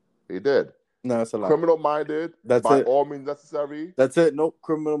 He did. No, that's a lie. Criminal Minded. That's by it. All Means Necessary. That's it. Nope.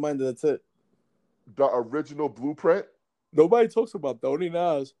 Criminal Minded. That's it. The Original Blueprint. Nobody talks about that. Only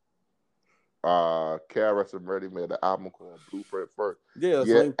Nas. KRS already made an album called Blueprint first. Yeah,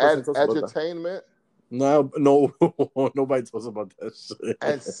 and Edutainment. No, nobody talks about that shit.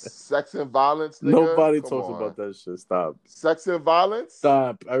 And Sex and Violence. Nigga? Nobody talks about that shit. Stop. Sex and Violence.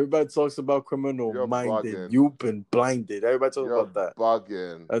 Stop. Everybody talks about Criminal Minded. Bugging. You've been blinded. Everybody talks about that.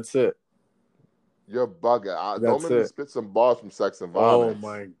 Bugging. That's it. You're bugging. Don't make me spit some bars from Sex and Violence. Oh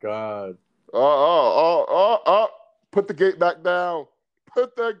my God. Oh. Put the gate back down.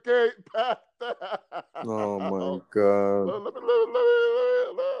 Put the gate back Oh my God. Let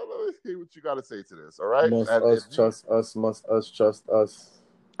me see what you got to say to this. All right. Must us trust us? Must us trust us?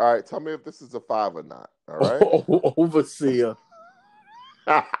 All right. Tell me if this is a 5 or not. All right. Overseer.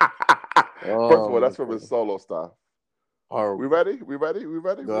 First of all, that's from his solo stuff. Horrible. We ready? Go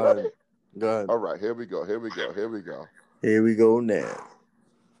ahead. All right. Here we go. Here we go now.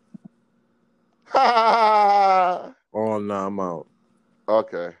 Oh, no, I'm out.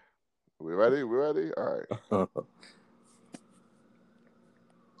 Okay. We ready? All right.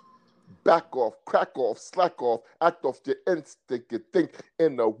 Back off, crack off, slack off, act off your instinct. You think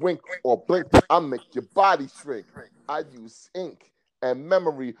in a wink or blink, I make your body shrink. I use ink and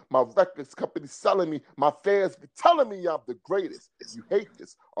memory. My records company selling me. My fans be telling me I'm the greatest. You hate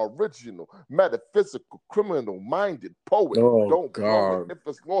this original, metaphysical, criminal-minded poet. Don't blow it. If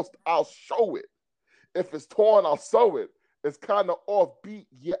it's lost, I'll show it. If it's torn, I'll sew it. It's kind of offbeat,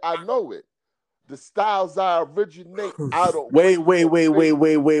 yeah, I know it. The styles I originate, I don't wait.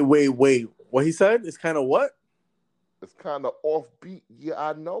 What he said? It's kind of what? It's kind of offbeat, yeah,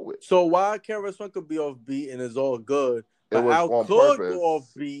 I know it. So why KRS-One could be offbeat and it's all good, but it was Al on could purpose. go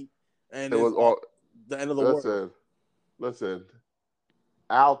offbeat and it was on the end of the world. Listen.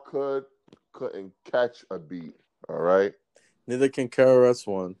 Al couldn't catch a beat. All right. Neither can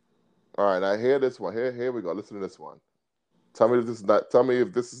KRS-One. All right, now hear this one. Here we go. Listen to this one. Tell me if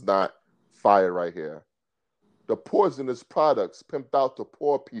this is not fire right here. The poisonous products pimped out to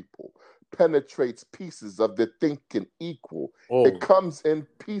poor people penetrates pieces of the thinking equal. Oh. It comes in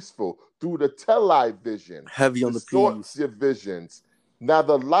peaceful through the television. Heavy on the piece. Your visions. Now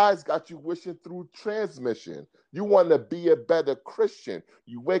the lies got you wishing through transmission. You want to be a better Christian.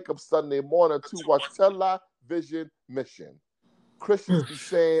 You wake up Sunday morning to watch television mission. Christians be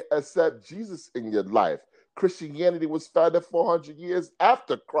saying accept Jesus in your life. Christianity was founded 400 years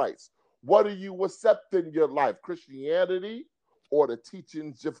after Christ. What do you accept in your life? Christianity or the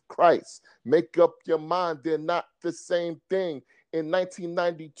teachings of Christ? Make up your mind, they're not the same thing. In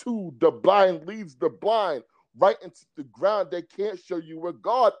 1992, the blind leads the blind right into the ground. They can't show you where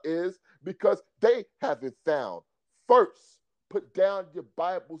God is because they haven't found. First, put down your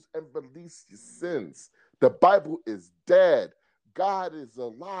Bibles and release your sins. The Bible is dead. God is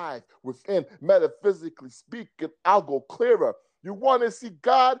alive within. Metaphysically speaking, I'll go clearer. You want to see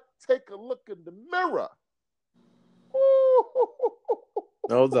God? Take a look in the mirror.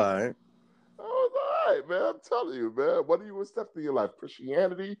 That was all right. That was all right, man. I'm telling you, man. What do you accept in your life?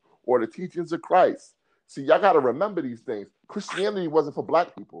 Christianity or the teachings of Christ? See, y'all got to remember these things. Christianity wasn't for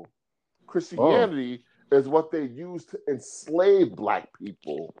black people. Christianity is what they used to enslave black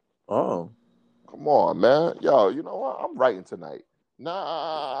people. Oh. Come on, man. Yo, you know what? I'm writing tonight.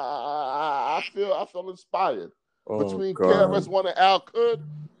 Nah, I feel inspired. Between KRS-One and Al Could,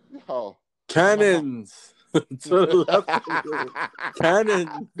 yo. Cannons to the left of you. Cannons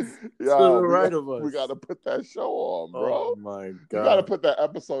to the right of us. We got to put that show on, bro. Oh, my God. You got to put that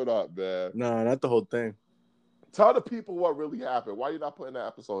episode up, man. No, not the whole thing. Tell the people what really happened. Why you not putting that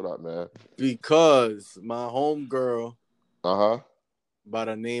episode up, man? Because my homegirl, by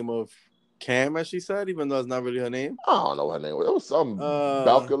the name of Cam, as she said, even though it's not really her name. I don't know her name. It was some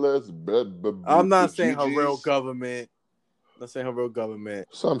Balculus. I'm not saying her real government. I'm not saying her real government.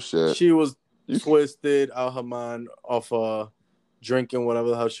 Some shit. She was twisted out her mind off drinking whatever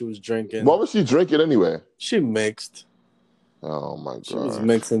the hell she was drinking. What was she drinking anyway? She mixed. Oh my God. She was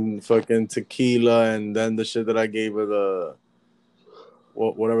mixing fucking tequila and then the shit that I gave her, the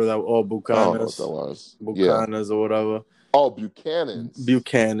whatever that Buchanas. I don't know what that was. Buchanas or whatever. Oh,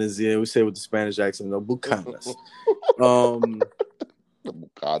 Buchanan's, yeah. We say it with the Spanish accent, no, Buchanas. Buchanas.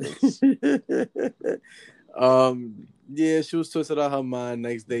 Yeah, she was twisted out her mind.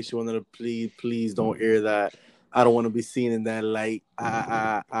 Next day, she wanted to please don't air that. I don't want to be seen in that light.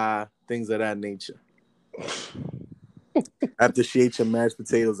 Things of that nature. After she ate your mashed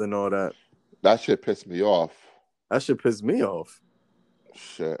potatoes and all that. That shit pissed me off. That shit pissed me off.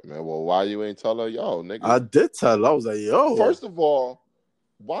 Shit, man. Well, why you ain't tell her, yo, nigga? I did tell her. I was like, yo. First of all,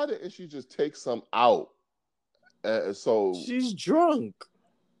 why didn't she just take some out? So she's drunk.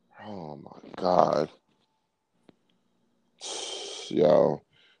 Oh my God. Yo.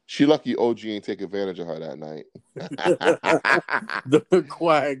 She lucky OG ain't take advantage of her that night. The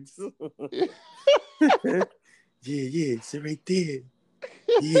quacks. Yeah, sit right there.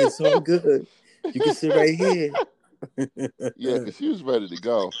 Yeah, it's all good. You can sit right here. Yeah, because she was ready to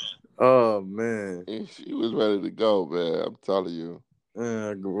go. Oh, man. She was ready to go, man. I'm telling you.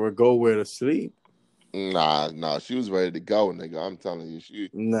 We'll go where to sleep. Nah. She was ready to go, nigga. I'm telling you. She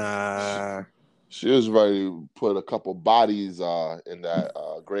was ready to put a couple bodies in that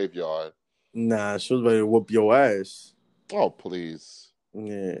graveyard. Nah, she was ready to whoop your ass. Oh, please.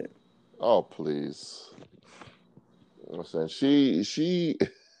 Yeah. Oh, please. You know what I'm saying? She she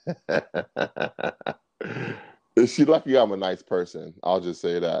lucky I'm a nice person. I'll just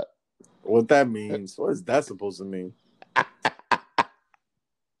say that. What that means? What is that supposed to mean?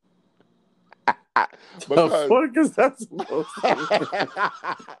 Because the fuck is that supposed to mean?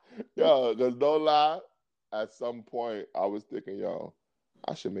 yo, there's no lie. At some point, I was thinking, yo,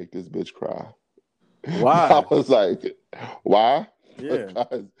 I should make this bitch cry. Why? I was like, why? Yeah.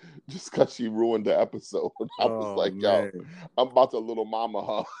 Because she ruined the episode. I was like, man. yo, I'm about to little mama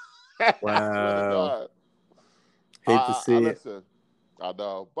her. Wow. I swear to God. Hate to see it. Listen, I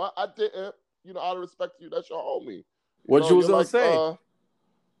know, but I didn't. You know, out of respect to you, that's your homie. What you was gonna say?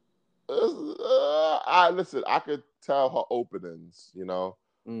 Listen. I could tell her openings. You know,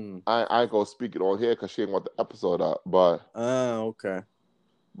 I ain't gonna speak it on here because she ain't want the episode up. But okay.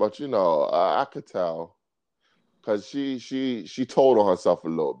 But you know, I could tell because she told on herself a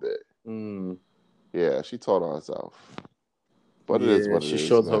little bit. Yeah, she told on herself. But it is what it is. She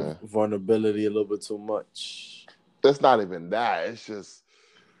showed her vulnerability a little bit too much. It's not even that. It's just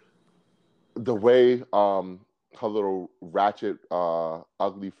the way her little ratchet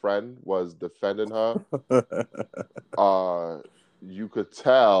ugly friend was defending her. You could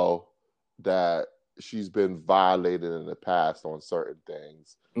tell that she's been violated in the past on certain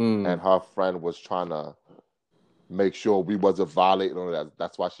things, and her friend was trying to make sure we wasn't violating on that.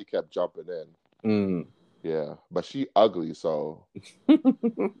 That's why she kept jumping in. Yeah, but she ugly, so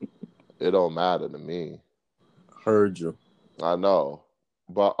it don't matter to me. Heard you. I know,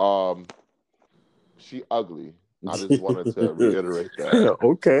 but she ugly. I just wanted to reiterate that.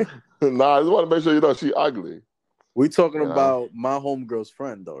 Okay. Nah, I just want to make sure you know she ugly. We talking about my homegirl's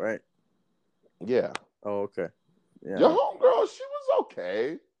friend, though, right? Yeah. Oh, okay. Yeah. Your homegirl, she was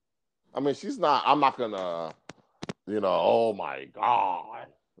okay. I mean, she's not. I'm not gonna, oh my God,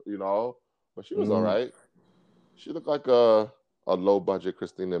 but she was all right. She looked like a low budget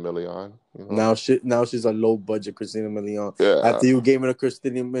Christina Milian. Now she's a low budget Christina Milian. Yeah. After you gave me a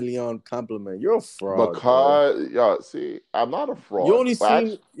Christina Milian compliment, you're a fraud. Because see, I'm not a fraud. You only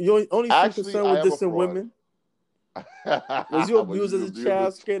seem concerned with this in women. Was you abused as a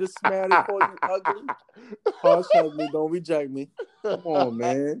child, scared of somebody called you ugly? Harsh me, don't reject me. Come on,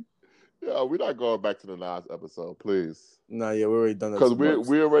 man. Yeah, we're not going back to the last episode, please. Nah, yeah, we already done that. Because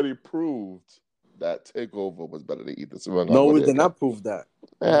we already proved that Takeover was better than Ethan. So no, we did not prove that.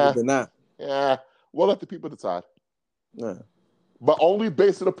 Yeah. We did not. Yeah, we'll let the people decide. Yeah. But only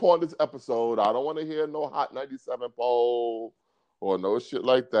based it upon this episode. I don't want to hear no Hot 97 poll or no shit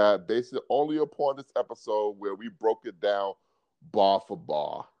like that. Based it only upon this episode where we broke it down bar for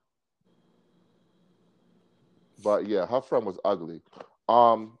bar. But yeah, her friend was ugly.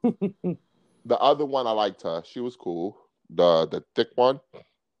 The other one, I liked her. She was cool. The thick one.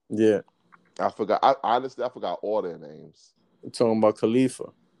 Yeah. I forgot. Honestly, I forgot all their names. You're talking about Khalifa.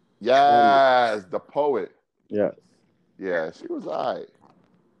 Yes, the poet. Yeah. Yeah, she was all right.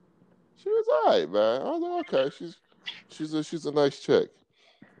 She was all right, man. I was like, okay, she's a nice chick.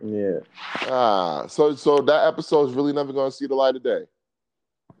 Yeah. So that episode's really never gonna see the light of day.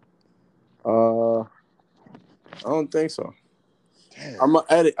 I don't think so. Damn. I'm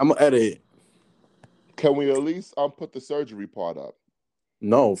gonna edit it. Can we at least put the surgery part up?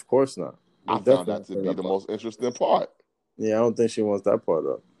 No, of course not. I found that to be the most interesting part. Yeah, I don't think she wants that part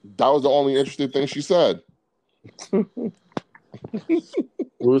up. That was the only interesting thing she said. We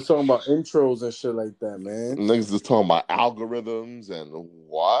were talking about intros and shit like that, man. Niggas is talking about algorithms and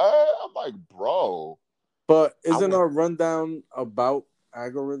what? I'm like, bro. But isn't our rundown about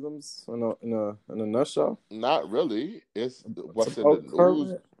algorithms in a nutshell? Not really. It's what's in the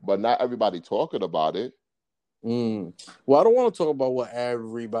news, but not everybody talking about it. Well, I don't want to talk about what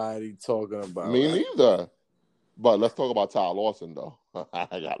everybody talking about. Me neither. But let's talk about Ty Lawson, though. I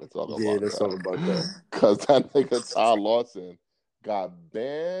gotta talk about that. Yeah, let's talk about that. Because that nigga Ty Lawson got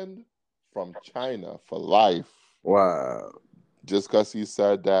banned from China for life. Wow. Just because he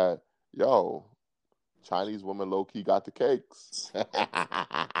said that, yo, Chinese women low-key got the cakes.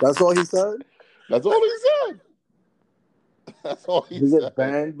 That's all he said? That's all he said. That's all he said. He get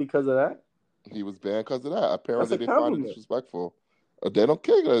banned because of that? He was banned because of that. Apparently they find it disrespectful. They don't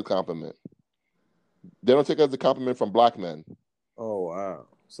take it as a compliment. They don't take it as a compliment from black men. Oh, wow.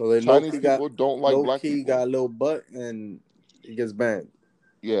 So they Chinese people don't like black people. He got a little butt and he gets banned.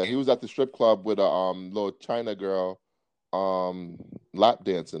 Yeah, he was at the strip club with a little China girl lap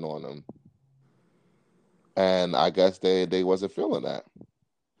dancing on him. And I guess they wasn't feeling that.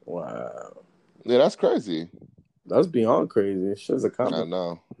 Wow. Yeah, that's crazy. That's beyond crazy. Shit's a compliment. I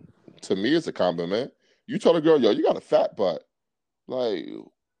know. To me, it's a compliment. You told a girl, yo, you got a fat butt. Like,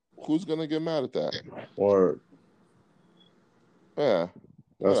 who's gonna get mad at that? Or yeah,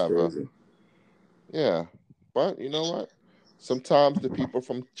 that's whatever. crazy. Yeah, but you know what? Sometimes the people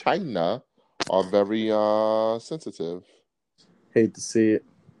from China are very sensitive. Hate to see it.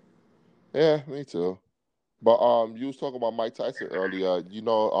 Yeah, me too. But you was talking about Mike Tyson earlier. You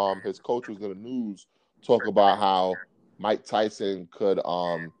know, his coach was in the news talk about how Mike Tyson could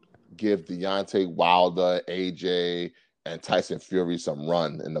give Deontay Wilder, AJ, and Tyson Fury some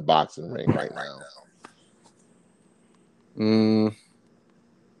run in the boxing ring right now.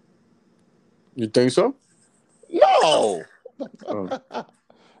 You think so? No.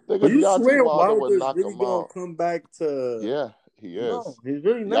 But you swear Wilder would Wilder's knock really him gonna out. come back to? Yeah, he is. No, he's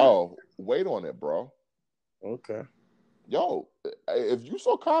really not. Yo, wait on it, bro. Okay. Yo, if you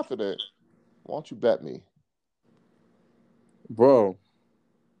so confident, why don't you bet me? Bro.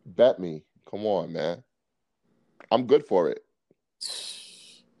 Bet me. Come on, man. I'm good for it.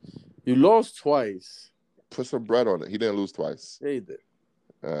 You lost twice. Put some bread on it. He didn't lose twice. Yeah, he did.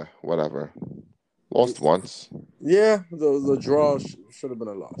 Whatever. Lost once. Yeah, the draw should have been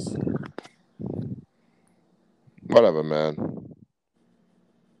a loss. Whatever, man.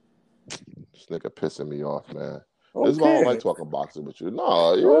 This nigga pissing me off, man. Okay. This is why I don't like talking boxing with you.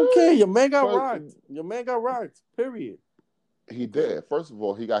 No, okay, your man got rocked. Your man got rocked. Period. He did. First of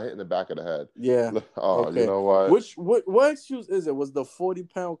all, he got hit in the back of the head. Yeah. Oh, okay. You know what? What excuse is it? Was the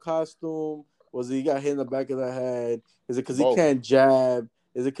 40-pound costume? Was it he got hit in the back of the head? Is it because he can't jab?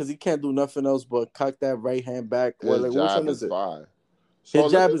 Is it because he can't do nothing else but cock that right hand back? His jab is fine. So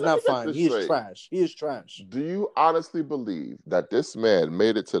his jab is not fine. He is trash. He is trash. Do you honestly believe that this man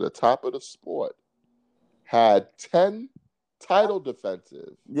made it to the top of the sport, had 10 title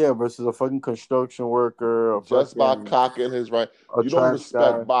defenses? Yeah, versus a fucking construction worker. Just by cocking his right. You don't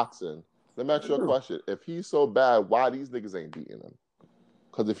respect boxing. Let me ask you a question. If he's so bad, why these niggas ain't beating him?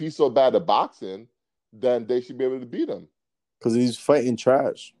 Because if he's so bad at boxing, then they should be able to beat him. Because he's fighting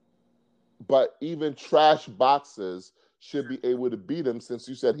trash. But even trash boxers should be able to beat him since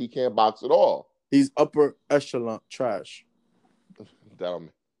you said he can't box at all. He's upper echelon trash. That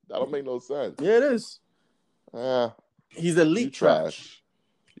don't make no sense. Yeah, it is. He's elite trash.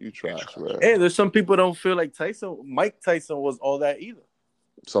 You trash, man. Hey, there's some people don't feel like Mike Tyson was all that either.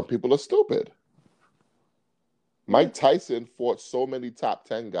 Some people are stupid. Mike Tyson fought so many top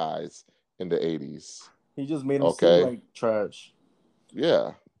 10 guys in the 80s. He just made him seem like trash.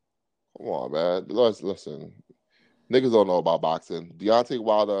 Yeah. Come on, man. Listen. Niggas don't know about boxing. Deontay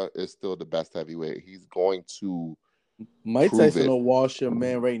Wilder is still the best heavyweight. He's going to Mike Tyson will wash your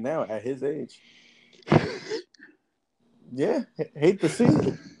man right now at his age. Yeah. Hate to see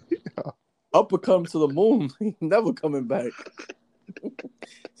it. Yeah. Upper come to the moon. He's never coming back.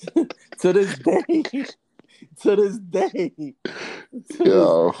 To this day.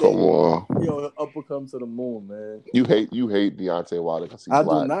 Yo, come on. Yo, upper come to the moon, man. You hate Deontay Wilder because he's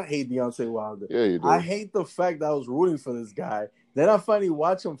black. do not hate Deontay Wilder. Yeah, you do. I hate the fact that I was rooting for this guy. Then I finally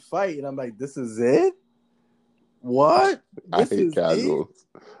watch him fight, and I'm like, this is it? What? I hate casuals.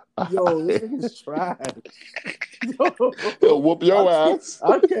 Yo, this is trash. He'll whoop your ass.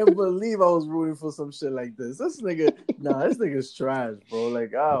 I can't believe I was rooting for some shit like this. This nigga's trash, bro.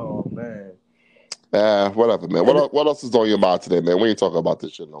 Like, oh, man. Whatever, man. What else is on your mind today, man? We ain't talking about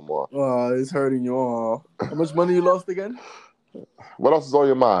this shit no more. It's hurting you all. How much money you lost again? What else is on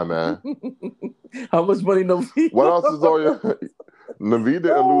your mind, man? How much money Navi? What else is on your... Navi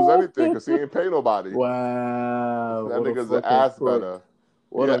didn't lose anything because he ain't pay nobody. Wow. That nigga's an ass better.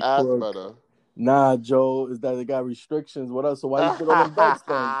 What an ass better. Nah, Joe, is that they got restrictions? What else? So why you put on the bets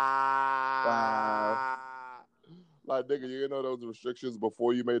then? Wow. Like, nigga, you didn't know those restrictions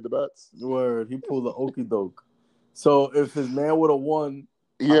before you made the bets? Word. He pulled the okie doke. So if his man would have won,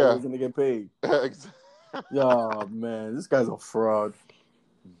 he was going to get paid. Yeah, man. This guy's a fraud.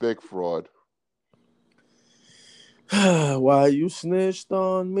 Big fraud. Why you snitched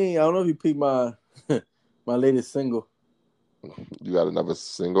on me? I don't know if you peeped my latest single. You got another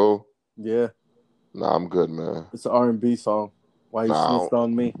single? Yeah. Nah, I'm good, man. It's an R&B song. Why you snitched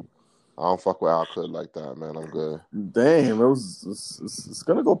on me? I don't fuck with Alcud like that, man. I'm good. Damn, it's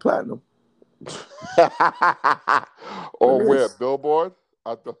gonna go platinum. Or where? Billboard?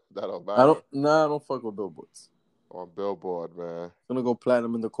 I thought that don't matter. I don't fuck with billboards. On Billboard, man. It's gonna go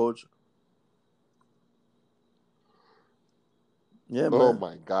platinum in the culture. Yeah, man. Oh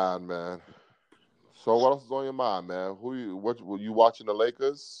my God, man. So what else is on your mind, man? Were you watching the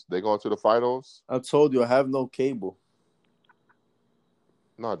Lakers? They going to the finals? I told you I have no cable.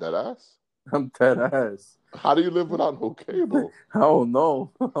 No, dead ass? I'm dead ass. How do you live without no cable? I don't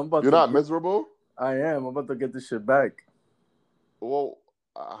know. You're not miserable? I am. I'm about to get this shit back. Well,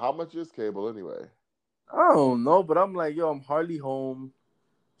 how much is cable anyway? I don't know, but I'm like, yo, I'm hardly home.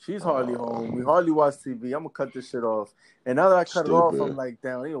 She's hardly home. We hardly watch TV. I'm gonna cut this shit off. And now that I cut it off, I'm like,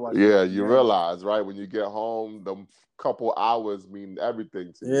 damn, I need to watch TV. Yeah, you realize, right? When you get home, the couple hours mean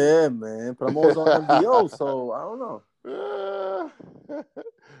everything to you. Yeah, man. But I'm always on MVO, so I don't know.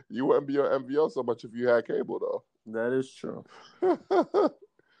 You wouldn't be on MVO so much if you had cable, though. That is true.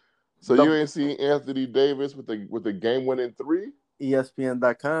 So you ain't seen Anthony Davis with the game-winning 3?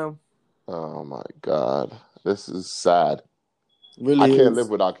 ESPN.com. Oh my God, this is sad. Really, I can't live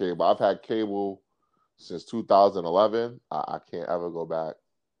without cable. I've had cable since 2011. I can't ever go back.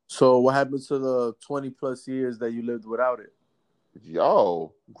 So what happened to the 20+ years that you lived without it?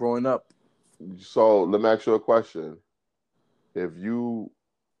 Yo, growing up. So let me ask you a question. If you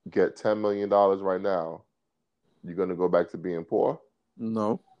get $10 million right now, you gonna go back to being poor?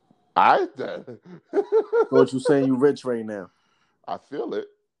 No. I then. So what you saying? You rich right now? I feel it.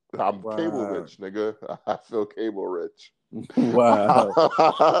 I'm cable rich, nigga. I feel cable rich. Wow.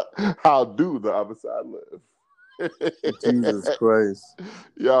 How do the other side live? Jesus Christ.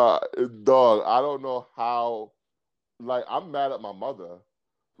 Yeah, dog. I don't know how. Like, I'm mad at my mother.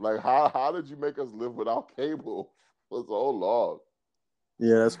 Like, how did you make us live without cable for so long?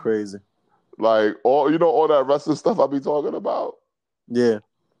 Yeah, that's crazy. Like, all that wrestling stuff I be talking about? Yeah.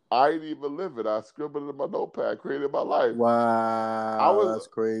 I didn't even live it. I scribbled it in my notepad, created my life. Wow, that's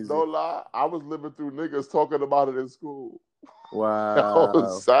crazy. No lie, I was living through niggas talking about it in school. Wow. That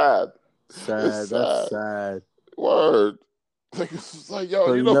was sad. Sad. That's sad. Word. Like, it's like, yo,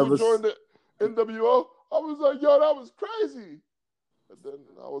 so you know who joined the NWO? I was like, yo, that was crazy. And then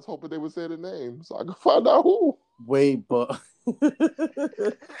I was hoping they would say the name so I could find out who. Wait, but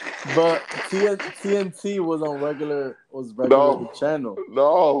TNT was regular channel.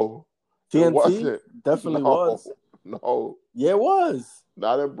 No. TNT definitely was. No. Yeah, it was.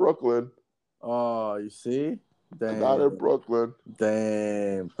 Not in Brooklyn. Oh, you see? Damn. Not in Brooklyn.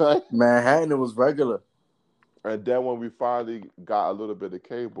 Damn. Manhattan was regular. And then when we finally got a little bit of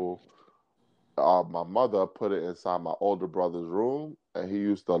cable, my mother put it inside my older brother's room, and he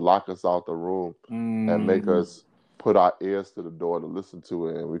used to lock us out the room and make us put our ears to the door to listen to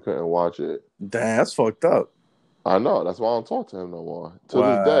it, and we couldn't watch it. Damn, that's fucked up. I know. That's why I don't talk to him no more. To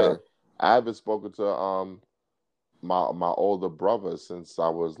this day, I haven't spoken to my older brother since I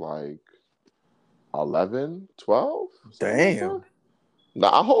was like 11, 12. Damn.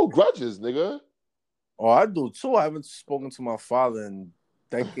 Now, I hold grudges, nigga. Oh, I do too. I haven't spoken to my father in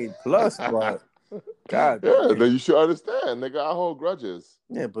decade plus, but God. Yeah, then you should understand, nigga. I hold grudges.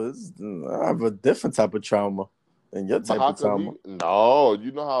 Yeah, but I have a different type of trauma than your type of trauma. No,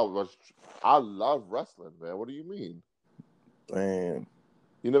 you know how much I love wrestling, man. What do you mean? Damn.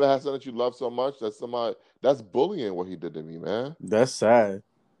 You never had something that you love so much that's bullying what he did to me, man. That's sad.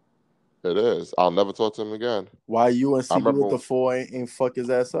 It is. I'll never talk to him again. Why you and CB with the 4 ain't fuck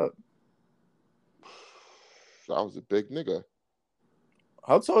his ass up? I was a big nigga.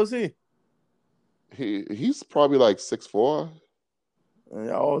 How tall is he? He's probably like 6'4".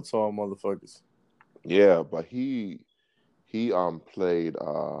 Y'all all tall motherfuckers. Yeah, but he played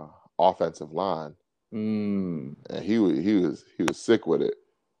offensive line. And he was sick with it.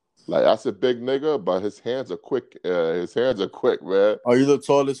 Like, that's a big nigga, but his hands are quick. Man. Are you the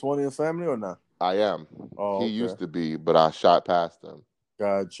tallest one in your family or not? I am. Oh, he used to be, but I shot past him.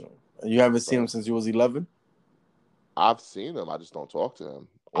 Gotcha. And you haven't seen him since you was 11? I've seen him. I just don't talk to him.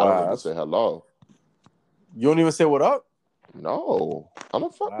 Wow, I don't even say hello. You don't even say what up? No. I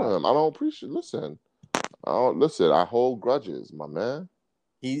don't fuck with him. I don't appreciate. Listen. I hold grudges, my man.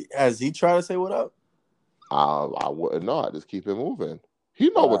 Has he tried to say what up? I wouldn't know. I just keep it moving. He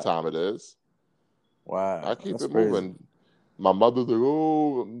know what time it is. Wow. I keep it moving. My mother's like,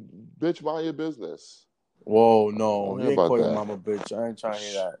 oh, bitch, mind your business. Whoa, no. You ain't call your mama bitch. I ain't trying to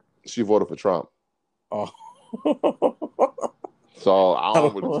hear that. She voted for Trump. Oh. So I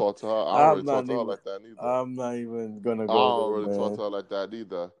don't really talk to her. I don't really talk to her like that neither. I'm not even going to go I don't there, really talk to her like that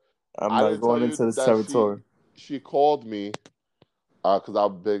neither. I'm not going into this territory. She called me because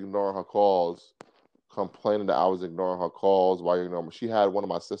I've been ignoring her calls, complaining that I was ignoring her calls. Why you ignoring me? She had one of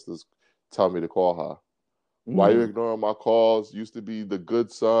my sisters tell me to call her. Why you ignoring my calls? Used to be the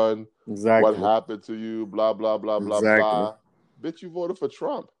good son. Exactly. What happened to you? Blah, blah, blah, blah, blah. Bitch, you voted for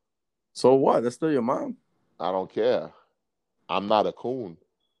Trump. So what? That's still your mom? I don't care. I'm not a coon.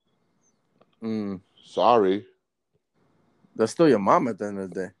 Sorry. That's still your mom at the end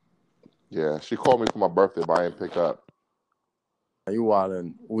of the day. Yeah, she called me for my birthday, but I didn't pick up. Are you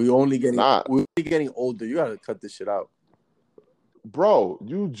wildin'? We're only getting older. You gotta cut this shit out. Bro,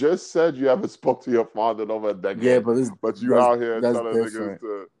 you just said you haven't spoke to your father in over a decade. Yeah, but you out here telling different. niggas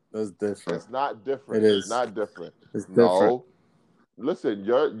to. That's different. It's not different. It is. It's not different. It's no. Listen,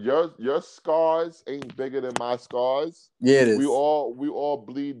 your scars ain't bigger than my scars. Yeah, it is. We all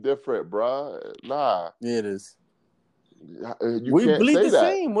bleed different, bruh. Nah. Yeah, it is. We can't bleed say the that.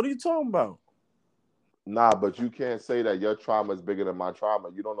 same. What are you talking about? Nah, but you can't say that your trauma is bigger than my trauma.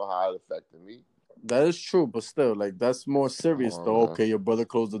 You don't know how it affected me. That is true, but still, like, that's more serious, though. Okay, your brother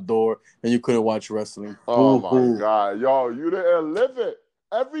closed the door and you couldn't watch wrestling. Oh, my God. Yo, you didn't live it.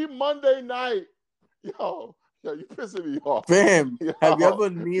 Every Monday night. Yo, you pissing me off. Fam, have you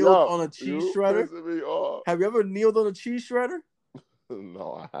ever kneeled on a cheese shredder? Pissing me off. Have you ever kneeled on a cheese shredder?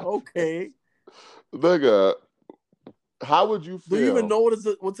 No, I haven't. Okay. Nigga, how would you feel? Do you even know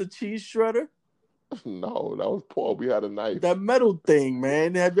what's a cheese shredder? No, that was Paul. We had a knife. That metal thing,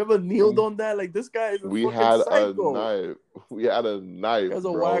 man. Have you ever kneeled on that? Like, this guy is a fucking psycho. A knife. We had a knife, That's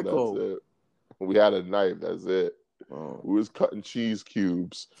a bro. wacko. That's it. We had a knife. That's it. Oh. We was cutting cheese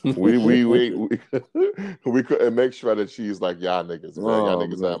cubes. We couldn't make shredded cheese like y'all niggas, man. Y'all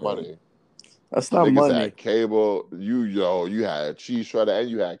niggas had money. That's not niggas money. Had cable. You had cheese shredder and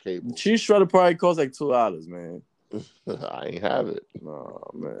you had cable. Cheese shredder probably cost like $2, man. I ain't have it.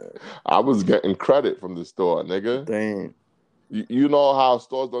 No, man. I was getting credit from the store, nigga. Damn. You know how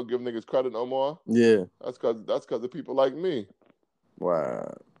stores don't give niggas credit no more? Yeah. That's because of people like me.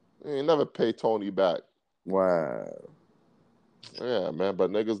 Wow. You ain't never pay Tony back. Wow. Yeah, man.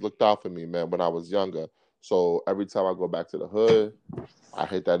 But niggas looked out for me, man, when I was younger. So every time I go back to the hood, I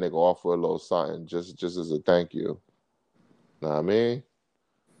hit that nigga off with a little something just as a thank you. Know what I mean?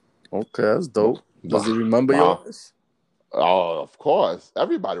 Okay, that's dope. Does he remember yours? Oh, of course.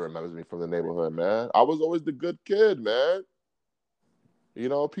 Everybody remembers me from the neighborhood, man. I was always the good kid, man. You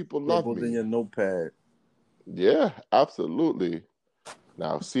know, people love me. In your notepad. Yeah, absolutely.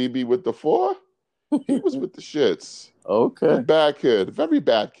 Now, CB with the 4, he was with the shits. Okay. Bad kid. Very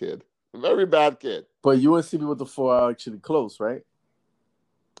bad kid. Very bad kid. But you and CB with the 4 are actually close, right?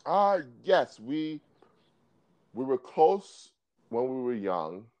 Yes. We were close when we were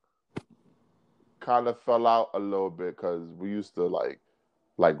young. Kind of fell out a little bit because we used to like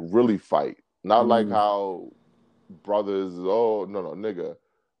really fight. Not like how brothers, no, nigga.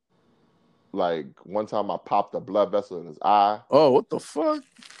 Like one time I popped a blood vessel in his eye. Oh, what the fuck?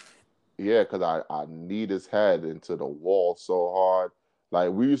 Yeah, because I kneed his head into the wall so hard.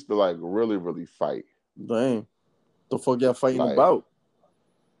 Like we used to like really, really fight. Dang. The fuck y'all fighting about?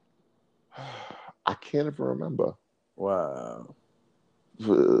 I can't even remember. Wow.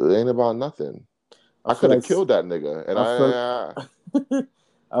 It ain't about nothing. I could have killed that nigga. And I could have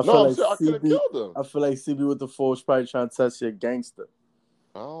killed him. I feel like CB with the 4 was probably trying to test your gangster.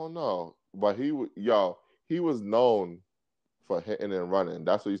 I don't know. But he was known for hitting and running.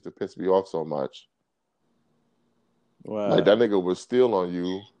 That's what used to piss me off so much. Wow. Like that nigga would steal on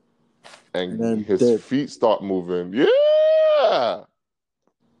you and his feet start moving. Yeah.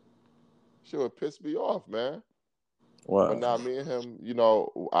 Shit would piss me off, man. Wow. But now me and him, you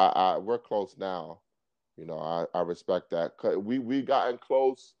know, we're close now. You know, I respect that. We gotten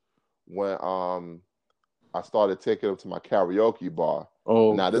close when I started taking him to my karaoke bar.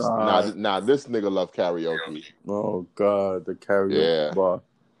 Oh, now this nigga love karaoke. Oh God, the karaoke bar.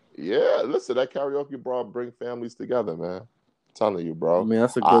 Yeah, listen, that karaoke bar bring families together, man. I'm telling you, bro. I mean,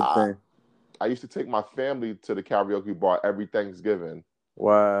 that's a good thing. I used to take my family to the karaoke bar every Thanksgiving.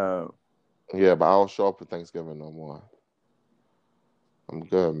 Wow. Yeah, but I don't show up for Thanksgiving no more. I'm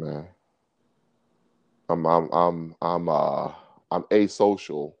good, man. I'm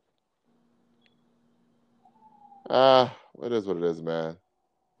asocial. It is what it is, man.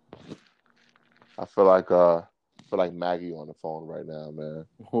 I feel like Maggie on the phone right now, man.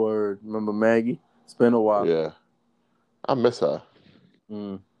 Word. Remember Maggie? It's been a while. Yeah. I miss her.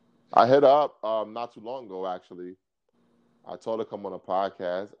 I hit her up not too long ago, actually. I told her to come on a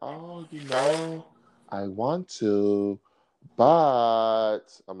podcast. Oh, you know, I want to, but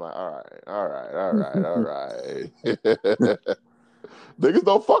I'm like, all right. Niggas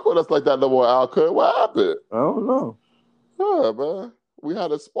don't fuck with us like that no more, Alcud. What happened? I don't know. Yeah, man. We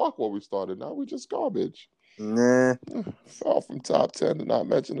had a spark when we started. Now we just garbage. Nah. Fell from top 10 to not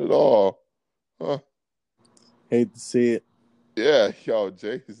mention it all. Huh. Hate to see it. Yeah, yo,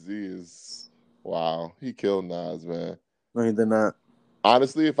 Jay-Z is... Wow. He killed Nas, man. No, he did not.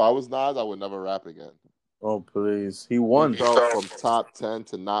 Honestly, if I was Nas, I would never rap again. Oh, please. He won. He fell from top 10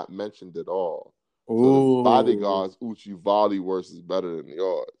 to not mentioned at all. Ooh. So his Bodyguard's Uchi Valley verse is better than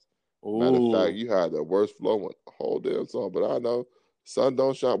yours. Ooh. Matter of fact, you had the worst flow on the whole damn song, but I know. Sun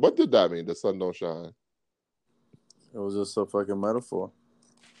don't shine. What did that mean? The sun don't shine. It was just a fucking metaphor.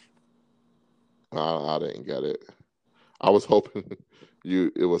 I didn't get it. I was hoping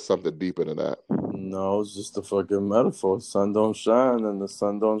it was something deeper than that. No, it's just a fucking metaphor. Sun don't shine, and the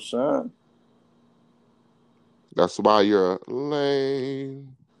sun don't shine. That's why you're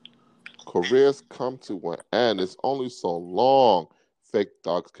lame. Careers come to an end. It's only so long fake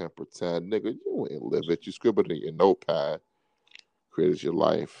dogs can pretend. Nigga, you ain't live it. You scribbled it in your notepad. Created your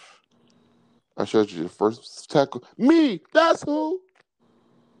life. I showed you your first tackle. Me! That's who!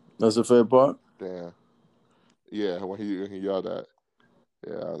 That's the fair part? Damn. Yeah, when he yelled at.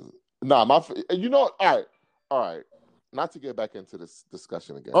 Yeah. Nah, you know, all right. Not to get back into this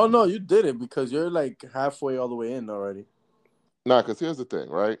discussion again. Oh, no, you did it because you're like halfway all the way in already. Nah, because here's the thing,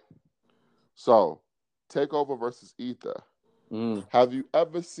 right? So, Takeover versus Ether. Have you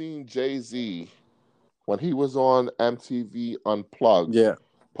ever seen Jay-Z when he was on MTV Unplugged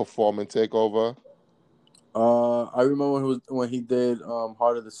performing Takeover? I remember when he did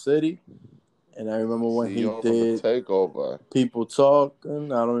Heart of the City. And I remember when he did Takeover. People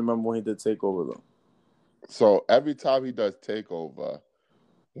Talking. I don't remember when he did Takeover though. So every time he does Takeover,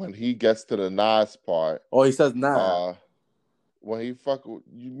 when he gets to the Nas part, he says Nas. When he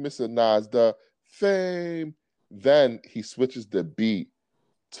you missing Nas, the fame. Then he switches the beat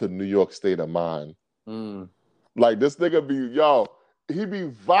to New York State of Mind. Like this nigga he be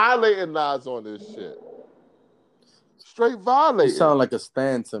violating Nas on this shit. Straight violating. You sound like a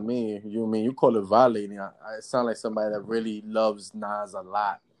stan to me. You call it violating. I sound like somebody that really loves Nas a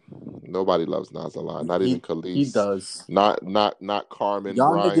lot. Nobody loves Nas a lot. Not even Khalees. He does. Not Carmen.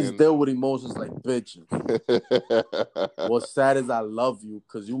 Y'all Bryan. niggas deal with emotions like bitches. What's sad is I love you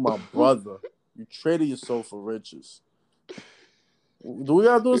because you my brother. You traded your soul for riches. Do we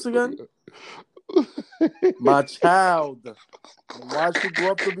gotta do this again? My child. Watch you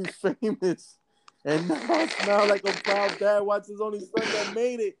grow up to be famous. And now like a proud dad watch his only son that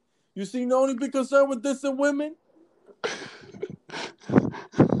made it. You seem to only be concerned with dissing women?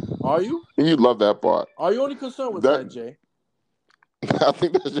 Are you? You love that part. Are you only concerned with that, Jay? I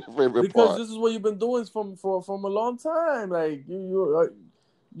think that's your favorite part. Because this is what you've been doing from a long time. Like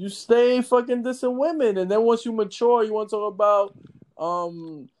you stay fucking dissing women, and then once you mature, you want to talk about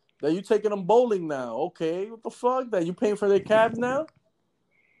that you taking them bowling now. Okay, what the fuck? That you paying for their cabs now?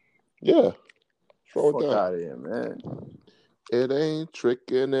 Yeah. Fuck out of here, man. It ain't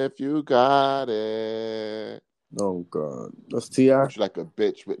tricking if you got it. Oh, God. That's T.I.? You like a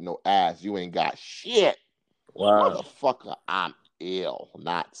bitch with no ass. You ain't got shit. Wow. Motherfucker, I'm ill,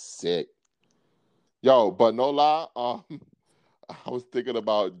 not sick. Yo, but no lie, I was thinking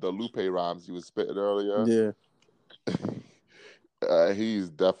about the Lupe rhymes you was spitting earlier. Yeah. He's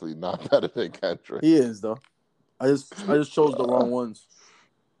definitely not better than Kendrick. He is, though. I just chose the wrong ones.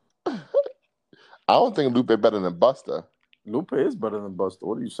 I don't think Lupe better than Busta. Lupe is better than Busta.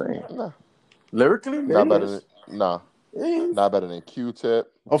 What are you saying? No. Lyrically, not better than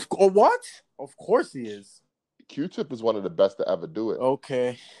Q-Tip. What? Of course he is. Q-Tip is one of the best to ever do it.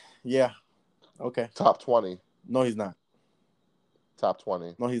 Okay. Yeah. Okay. Top 20. No, he's not. Top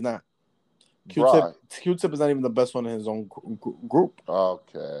 20. No, he's not. Q-Tip is not even the best one in his own group.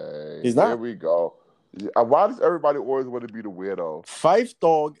 Okay. He's not. Here we go. Why does everybody always want to be the weirdo? Phife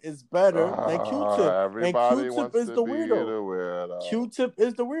Dawg is better than Q-Tip. Everybody and Q-Tip wants is to the be weirdo. the weirdo. Q-Tip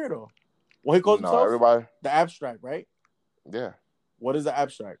is the weirdo. What he calls himself? Everybody. The abstract, right? Yeah. What is the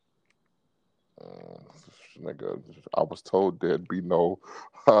abstract? Nigga, I was told there'd be no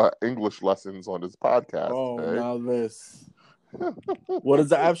English lessons on this podcast. Oh, now this. What is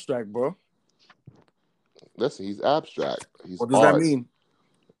the abstract, bro? Listen, he's abstract. What does that mean?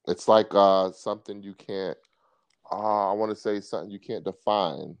 It's like something you can't. I want to say something you can't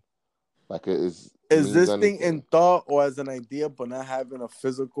define. Like it is. Is this thing in thought or as an idea, but not having a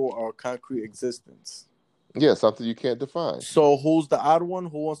physical or concrete existence? Yeah, something you can't define. So who's the odd one?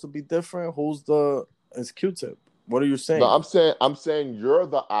 Who wants to be different? It's Q-Tip. What are you saying? No, I'm saying you're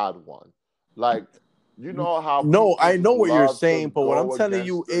the odd one. Like, you know how? No, I know what you're saying, but what I'm telling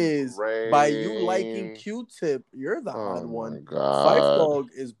you is, by you liking Q-Tip, you're the odd one. Phife Dawg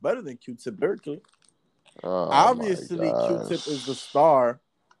is better than Q-Tip lyrically. Obviously, Q-Tip is the star,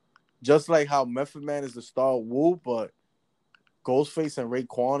 just like how Method Man is the star of Wu, but Ghostface and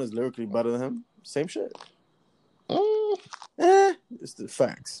Raekwon is lyrically better than him. Same shit. It's the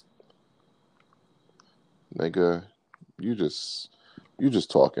facts. Nigga, you just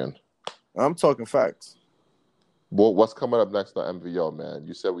talking. I'm talking facts. Well, what's coming up next on MVO, man?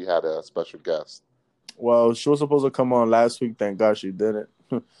 You said we had a special guest. Well, she was supposed to come on last week. Thank God she didn't.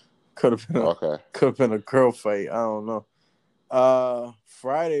 Could have been a girl fight. I don't know.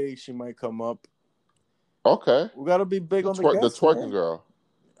 Friday she might come up. Okay. We gotta be big on the guests, the twerking man. girl.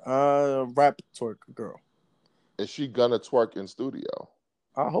 Rap twerk girl. Is she gonna twerk in studio?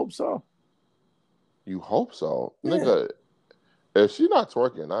 I hope so. You hope so, Yeah. nigga. If she not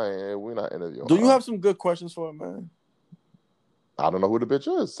twerking, we're not interviewing. Do you have some good questions for her, man? I don't know who the bitch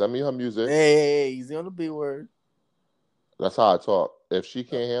is. Send me her music. Hey, easy on the B word. That's how I talk. If she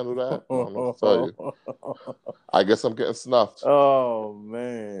can't handle that, I don't know what to tell you. I guess I'm getting snuffed. Oh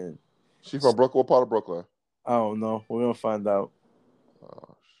man. She from Brooklyn? What part of Brooklyn? I don't know. We're gonna find out.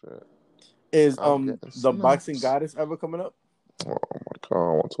 Oh shit. Is the boxing goddess ever coming up? Oh my god,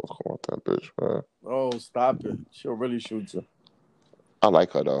 I want to talk about that bitch, man. Oh, stop it. She'll really shoot you. I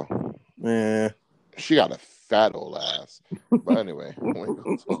like her though. Man. She got a fat old ass. But anyway,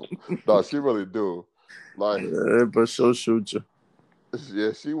 no, she really do. Like, yeah, but she'll shoot you.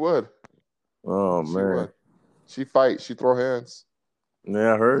 Yeah, she would. Oh she man. Would. She fight. She throw hands.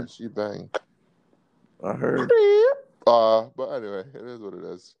 Yeah, I heard. Yeah, she bang. I heard. But anyway, it is what it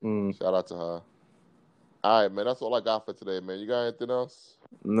is. Shout out to her. All right, man. That's all I got for today, man. You got anything else?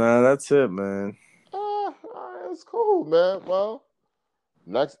 Nah, that's it, man. All right, it's cool, man. Well,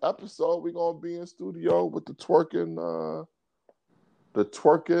 next episode we're gonna be in studio with the twerking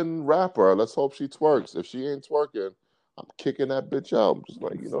rapper. Let's hope she twerks. If she ain't twerking, I'm kicking that bitch out. I'm just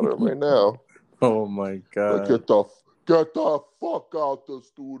like, you know that right now. Oh my god. Like, get the fuck out the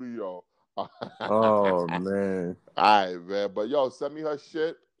studio. Oh man. All right, man. But yo, send me her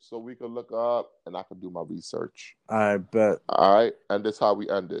shit so we can look her up and I can do my research. I bet. All right, and that's how we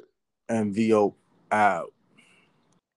end it. MVO out.